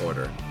next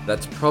order.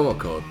 That's promo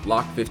code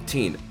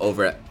LOCK15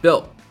 over at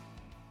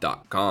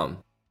Built.com.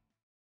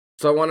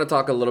 So I want to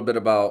talk a little bit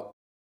about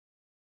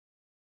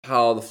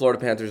how the Florida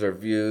Panthers are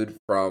viewed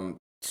from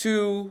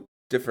two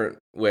different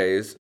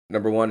ways.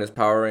 Number one is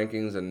power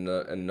rankings,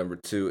 and number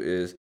two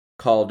is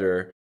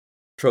Calder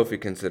trophy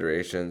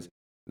considerations.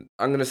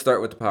 I'm going to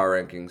start with the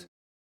power rankings.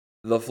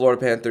 The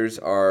Florida Panthers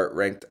are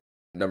ranked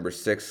number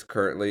 6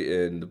 currently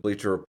in the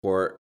Bleacher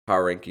Report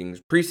power rankings,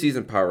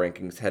 preseason power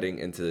rankings heading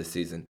into the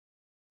season.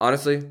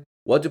 Honestly,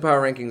 what do power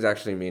rankings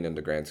actually mean in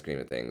the grand scheme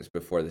of things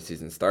before the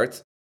season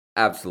starts?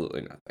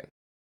 Absolutely nothing.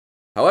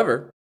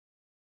 However,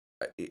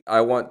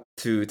 I want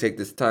to take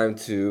this time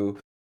to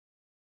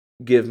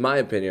give my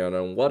opinion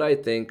on what I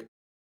think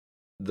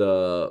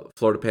the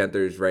Florida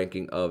Panthers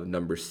ranking of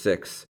number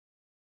 6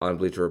 on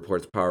Bleacher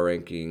Report's power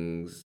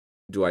rankings.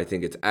 Do I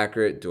think it's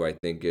accurate? Do I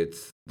think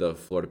the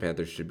Florida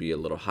Panthers should be a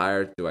little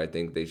higher? Do I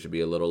think they should be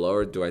a little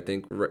lower? Do I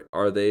think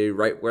are they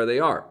right where they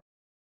are?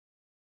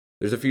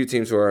 There's a few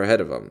teams who are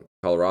ahead of them: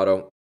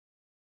 Colorado,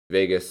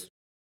 Vegas,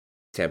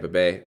 Tampa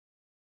Bay,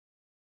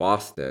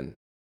 Boston,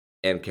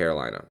 and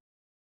Carolina.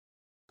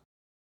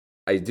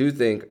 I do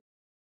think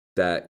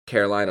that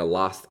Carolina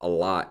lost a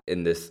lot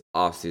in this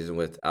offseason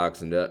with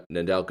Alex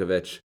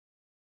Nedeljkovic,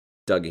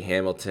 Dougie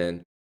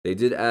Hamilton. They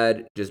did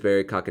add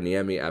Jesperi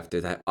Kotkaniemi after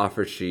that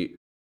offer sheet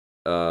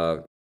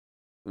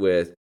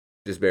with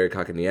Jesperi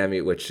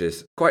Kotkaniemi, which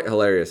is quite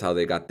hilarious how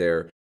they got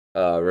their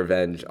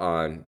revenge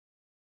on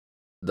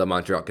the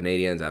Montreal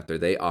Canadiens after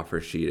they offer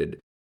sheeted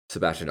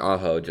Sebastian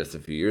Aho just a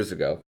few years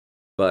ago.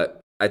 But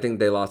I think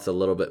they lost a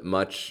little bit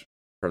much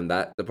from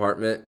that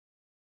department.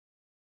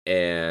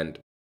 And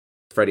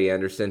Freddie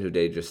Anderson, who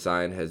they just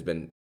signed, has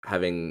been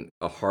having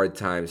a hard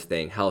time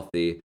staying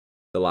healthy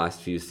the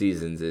last few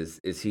seasons.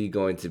 Is he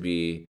going to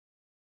be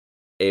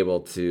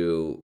able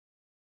to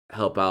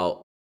help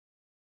out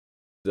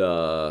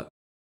the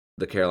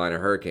Carolina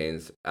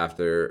Hurricanes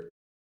after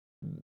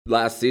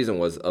last season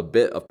was a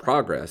bit of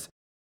progress?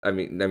 I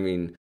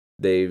mean,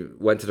 they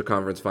went to the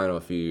conference final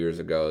a few years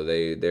ago.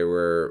 They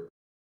were,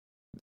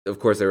 of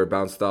course, they were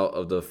bounced out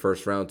of the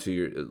first round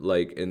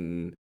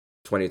in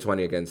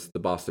 2020 against the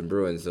Boston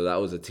Bruins. So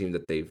that was a team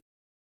that they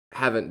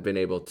haven't been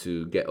able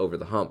to get over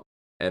the hump.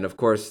 And of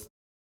course,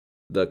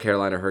 the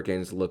Carolina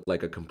Hurricanes look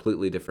like a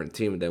completely different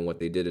team than what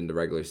they did in the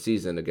regular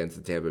season against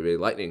the Tampa Bay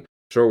Lightning.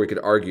 Sure, we could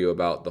argue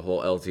about the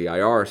whole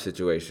LTIR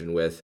situation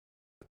with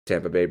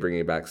Tampa Bay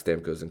bringing back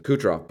Stamkos and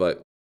Kucherov,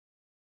 but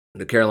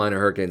the Carolina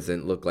Hurricanes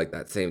didn't look like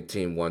that same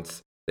team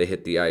once they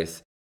hit the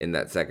ice in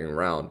that second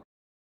round.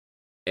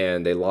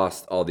 And they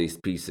lost all these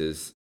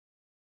pieces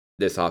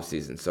this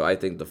offseason. So I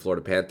think the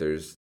Florida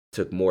Panthers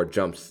took more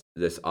jumps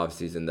this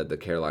offseason than the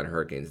Carolina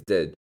Hurricanes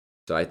did.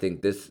 So I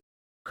think this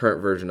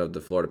current version of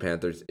the Florida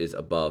Panthers is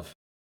above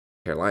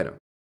Carolina.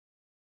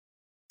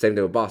 Same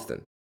thing with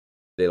Boston.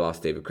 They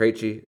lost David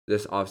Krejci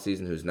this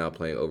offseason, who's now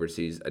playing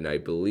overseas, and I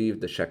believe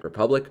the Czech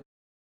Republic.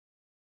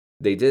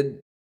 They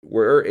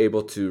were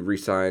able to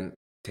re-sign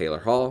Taylor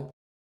Hall.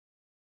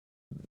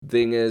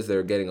 Thing is,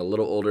 they're getting a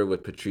little older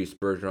with Patrice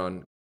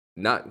Bergeron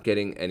not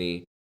getting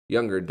any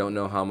younger. Don't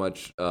know how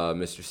much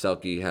Mr.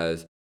 Selke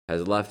has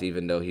left,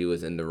 even though he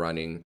was in the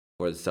running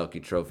for the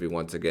Selke Trophy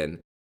once again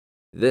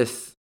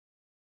this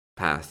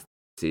past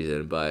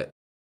season. But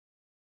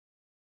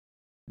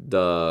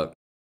the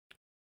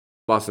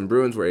Boston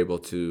Bruins were able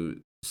to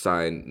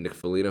sign Nick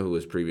Foligno, who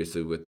was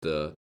previously with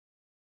the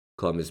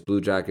Columbus Blue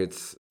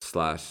Jackets /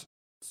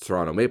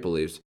 Toronto Maple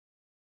Leafs.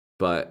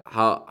 But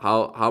how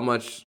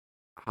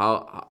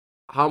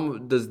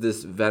does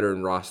this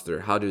veteran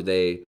roster, how do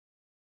they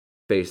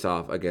face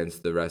off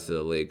against the rest of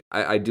the league?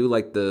 I do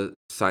like the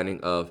signing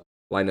of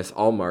Linus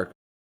Ullmark,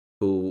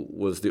 who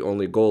was the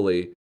only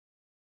goalie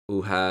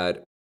who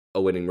had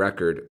a winning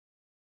record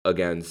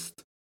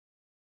against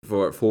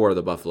for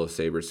the Buffalo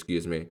Sabres,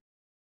 excuse me.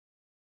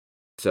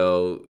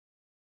 So,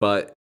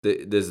 but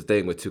there's the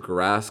thing with Tuukka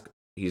Rask,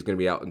 he's going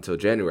to be out until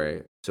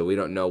January, so we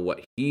don't know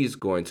what he's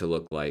going to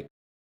look like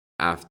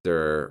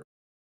after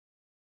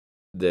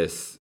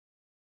this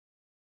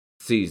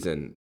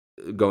season,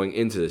 going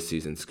into the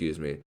season, excuse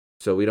me.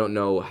 So we don't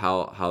know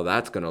how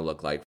that's going to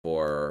look like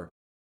for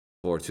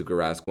Tuukka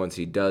Rask once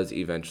he does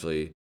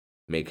eventually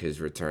make his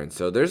return.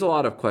 So there's a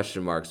lot of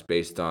question marks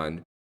based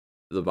on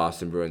the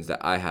Boston Bruins that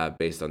I have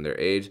based on their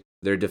age.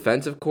 Their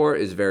defensive core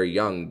is very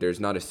young. There's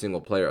not a single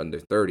player under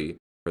 30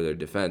 for their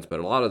defense, but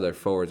a lot of their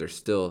forwards are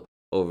still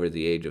over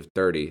the age of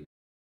 30.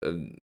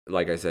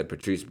 Like I said,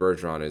 Patrice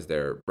Bergeron is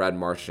there. Brad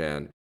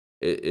Marchand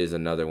is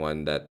another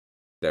one that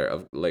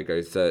they're, like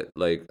I said,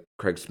 like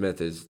Craig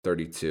Smith is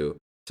 32.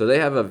 So they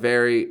have a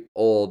very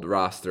old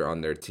roster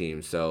on their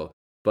team. So,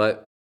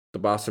 but the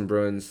Boston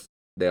Bruins,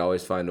 they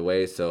always find a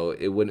way. So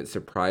it wouldn't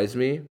surprise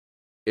me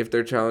if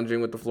they're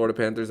challenging with the Florida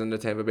Panthers and the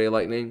Tampa Bay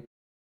Lightning.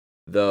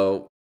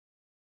 Though,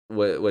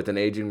 with an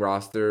aging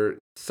roster,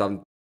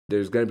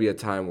 there's going to be a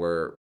time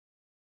where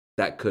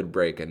that could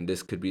break, and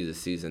this could be the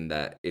season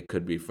that it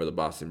could be for the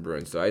Boston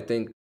Bruins. So I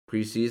think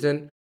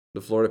preseason,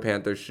 the Florida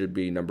Panthers should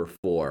be number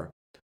 4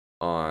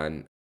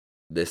 on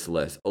this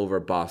list over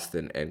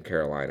Boston and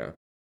Carolina.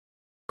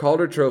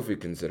 Calder Trophy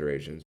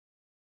considerations.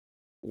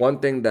 One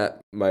thing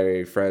that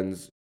my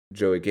friends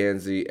Joey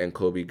Gansey and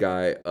Kobe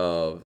Guy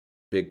of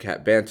Big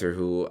Cat Banter,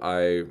 who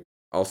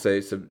I'll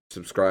say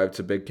subscribe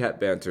to Big Cat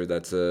Banter.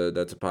 That's a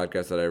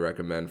podcast that I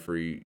recommend for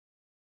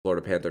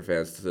Florida Panther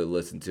fans to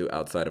listen to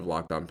outside of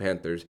Locked On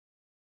Panthers.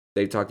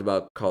 They talked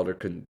about Calder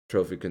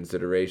Trophy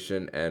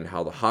consideration and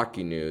how the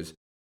Hockey News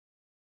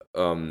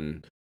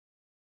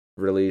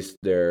released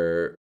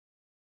their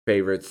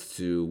favorites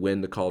to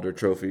win the Calder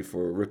Trophy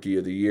for Rookie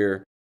of the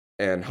Year.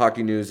 And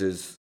Hockey News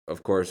is,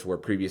 of course, where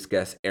previous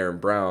guest Aaron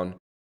Brown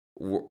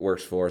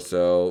works for.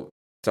 So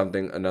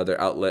another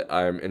outlet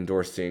I'm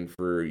endorsing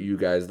for you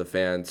guys, the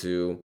fan,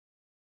 to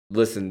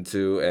listen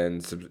to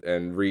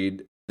and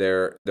read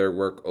their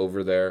work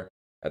over there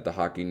at the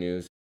Hockey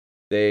News.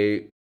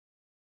 They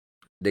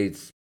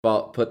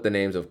put the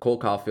names of Cole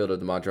Caulfield of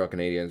the Montreal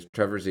Canadiens,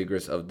 Trevor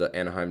Zegras of the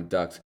Anaheim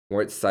Ducks,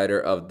 Moritz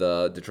Seider of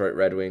the Detroit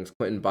Red Wings,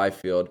 Quinton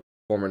Byfield,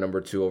 former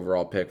number 2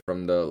 overall pick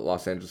from the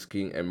Los Angeles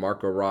Kings, and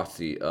Marco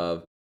Rossi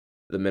of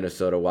the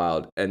Minnesota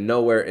Wild. And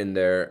nowhere in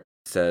there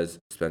says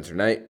Spencer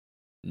Knight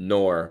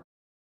nor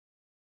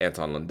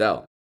Anton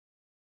Lundell.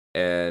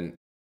 And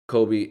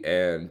Kobe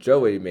and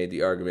Joey made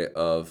the argument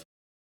of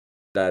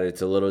that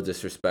it's a little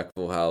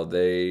disrespectful how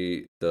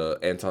the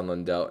Anton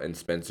Lundell and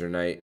Spencer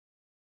Knight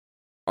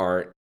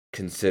aren't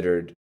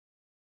considered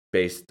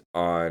based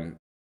on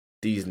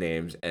these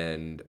names,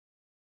 and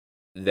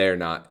they're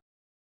not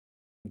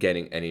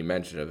getting any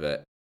mention of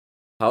it.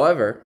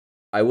 However,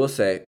 I will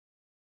say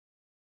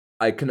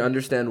I can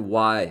understand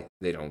why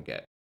they don't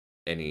get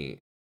any.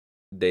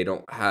 They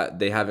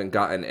haven't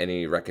gotten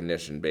any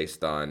recognition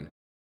based on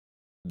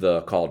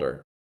the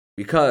Calder,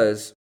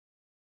 because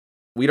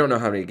we don't know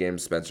how many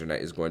games Spencer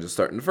Knight is going to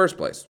start in the first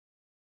place.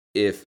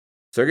 If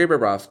Sergei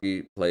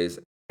Bobrovsky plays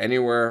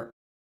anywhere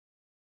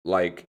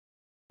like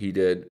he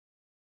did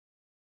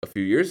a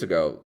few years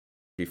ago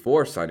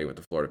before signing with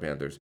the Florida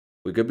Panthers,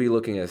 we could be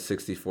looking at a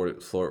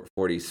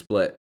 60-40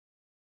 split,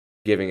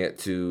 giving it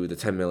to the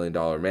 $10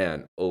 million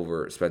man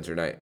over Spencer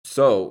Knight.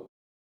 So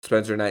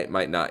Spencer Knight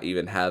might not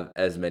even have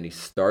as many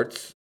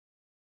starts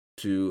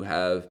to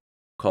have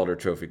Calder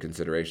Trophy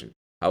consideration.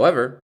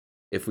 However,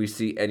 if we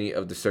see any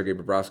of the Sergei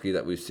Bobrovsky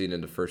that we've seen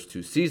in the first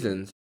 2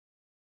 seasons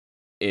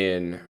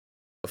in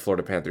a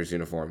Florida Panthers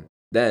uniform,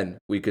 then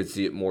we could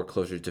see it more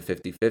closer to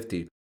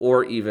 50-50,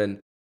 or even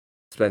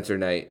Spencer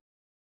Knight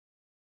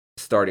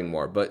starting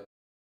more. But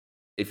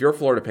if you're a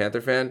Florida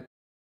Panther fan,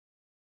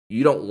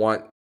 you don't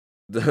want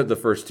the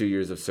first 2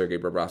 years of Sergei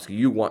Bobrovsky.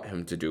 You want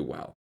him to do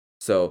well.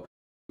 So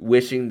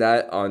wishing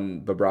that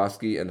on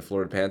Bobrovsky and the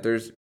Florida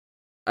Panthers,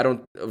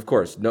 of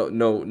course,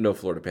 no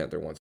Florida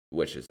Panther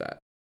wishes that.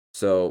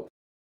 So,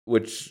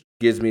 which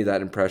gives me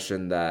that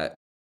impression that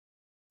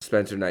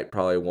Spencer Knight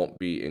probably won't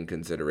be in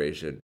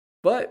consideration.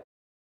 But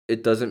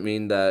it doesn't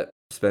mean that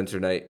Spencer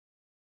Knight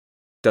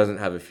doesn't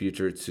have a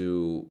future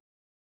to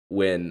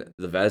win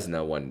the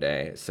Vezina one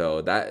day.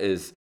 So that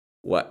is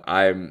what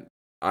I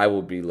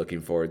will be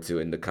looking forward to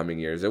in the coming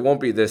years. It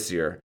won't be this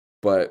year,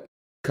 but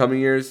coming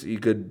years, he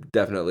could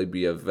definitely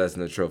be a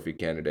Vezina Trophy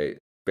candidate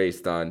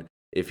based on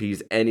if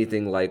he's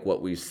anything like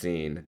what we've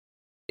seen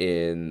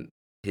in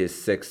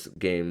his 6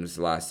 games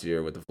last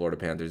year with the Florida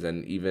Panthers,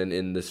 and even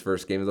in this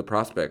first game of the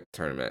Prospect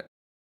Tournament.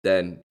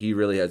 Then he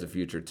really has a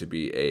future to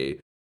be a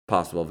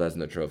possible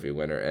Vezina Trophy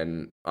winner.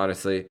 And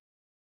honestly,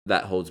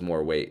 that holds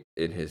more weight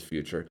in his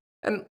future.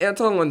 And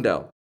Anton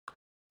Lundell,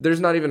 there's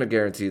not even a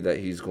guarantee that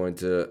he's going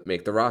to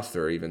make the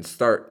roster or even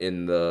start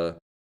in the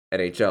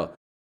NHL.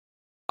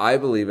 I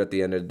believe at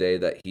the end of the day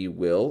that he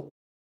will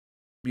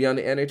be on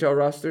the NHL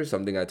roster.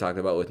 Something I talked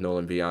about with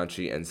Nolan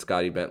Bianchi and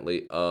Scotty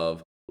Bentley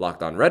of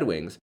Locked On Red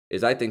Wings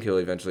is I think he'll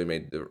eventually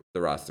make the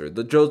roster.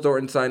 The Joe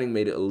Thornton signing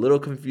made it a little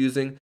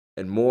confusing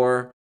and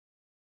a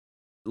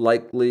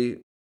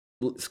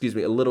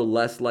little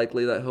less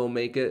likely that he'll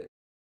make it,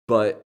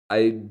 but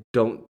I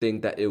don't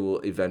think that it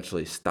will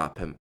eventually stop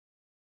him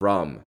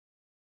from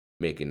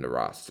making the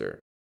roster.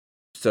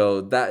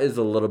 So that is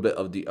a little bit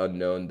of the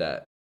unknown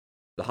that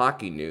the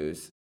Hockey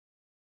News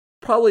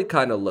probably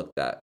kind of looked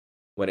at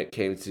when it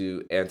came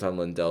to Anton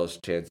Lundell's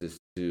chances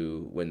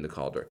to win the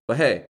Calder. But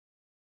hey,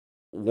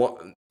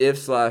 when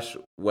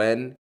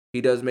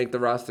he does make the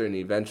roster and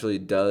he eventually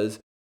does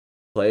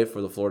play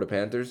for the Florida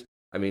Panthers,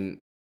 I mean,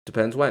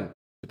 depends when.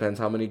 Depends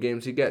how many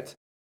games he gets.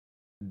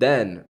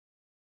 Then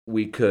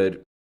we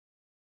could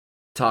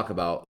talk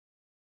about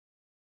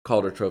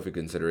Calder Trophy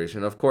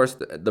consideration. Of course,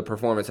 the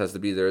performance has to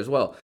be there as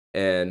well.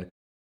 And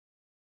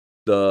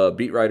the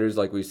beat writers,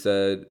 like we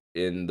said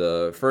in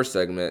the first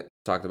segment,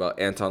 talked about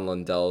Anton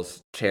Lundell's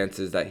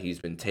chances that he's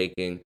been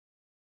taking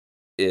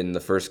in the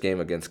first game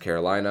against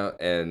Carolina.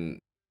 And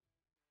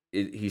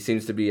he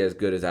seems to be as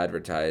good as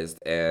advertised,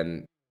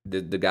 and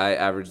the guy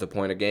averaged a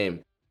point a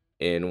game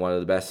in one of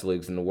the best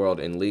leagues in the world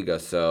in Liga.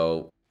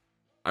 So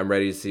I'm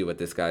ready to see what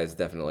this guy is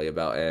definitely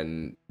about,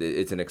 and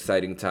it's an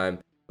exciting time.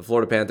 The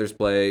Florida Panthers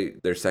play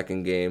their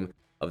second game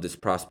of this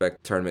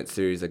prospect tournament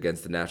series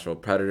against the Nashville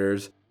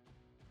Predators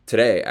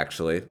today,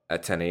 actually,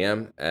 at 10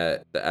 a.m.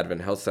 at the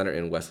Advent Health Center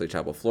in Wesley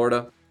Chapel,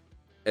 Florida.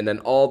 And then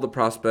all the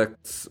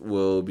prospects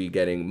will be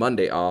getting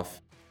Monday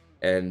off,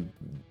 and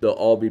they'll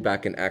all be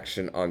back in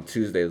action on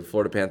Tuesday. The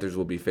Florida Panthers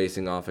will be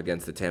facing off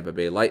against the Tampa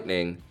Bay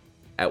Lightning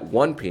at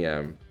 1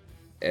 p.m.,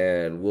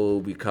 and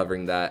we'll be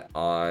covering that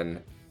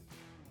on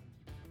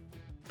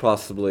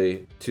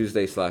possibly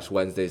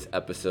Tuesday/Wednesday's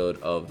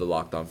episode of the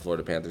Locked On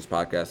Florida Panthers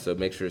podcast. So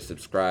make sure to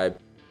subscribe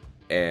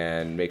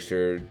and make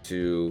sure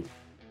to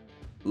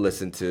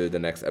listen to the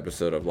next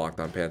episode of Locked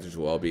On Panthers.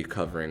 We'll all be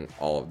covering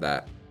all of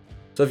that.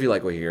 So if you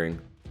like what you're hearing,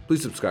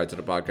 please subscribe to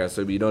the podcast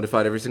so you'll be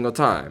notified every single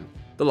time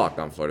the Locked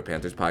On Florida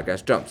Panthers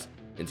podcast jumps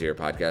into your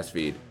podcast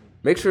feed.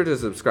 Make sure to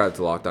subscribe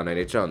to Locked On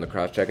NHL and the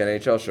Crosscheck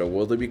NHL show,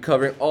 where we'll be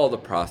covering all the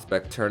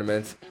prospect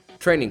tournaments,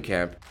 training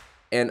camp,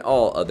 and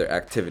all other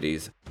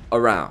activities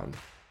around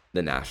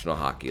the National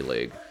Hockey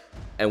League.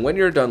 And when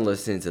you're done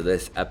listening to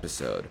this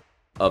episode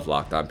of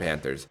Locked On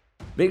Panthers,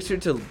 make sure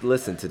to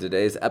listen to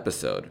today's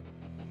episode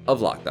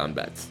of Locked On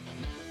Bets.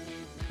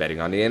 Betting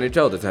on the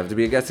NHL doesn't have to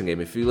be a guessing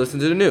game if you listen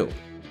to the new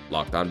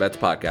Locked On Bets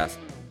podcast,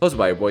 hosted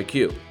by your boy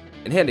Q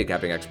and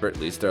handicapping expert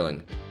Lee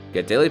Sterling.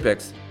 Get daily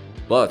picks,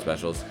 blowout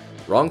specials,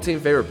 wrong team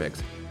favorite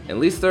picks, and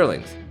Lee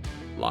Sterling's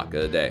Lock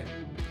of the Day.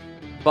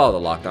 Follow the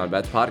Locked On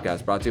Bets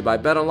podcast, brought to you by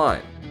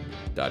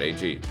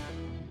BetOnline.ag,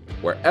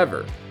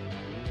 wherever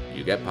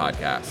you get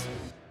podcasts.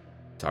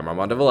 Tom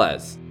Armando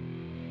Velez,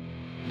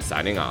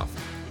 signing off.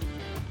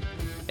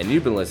 And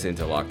you've been listening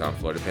to Locked On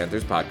Florida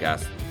Panthers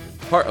podcast,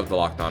 part of the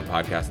Locked On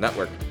Podcast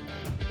Network,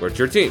 where it's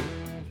your team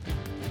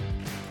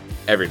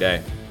every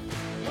day.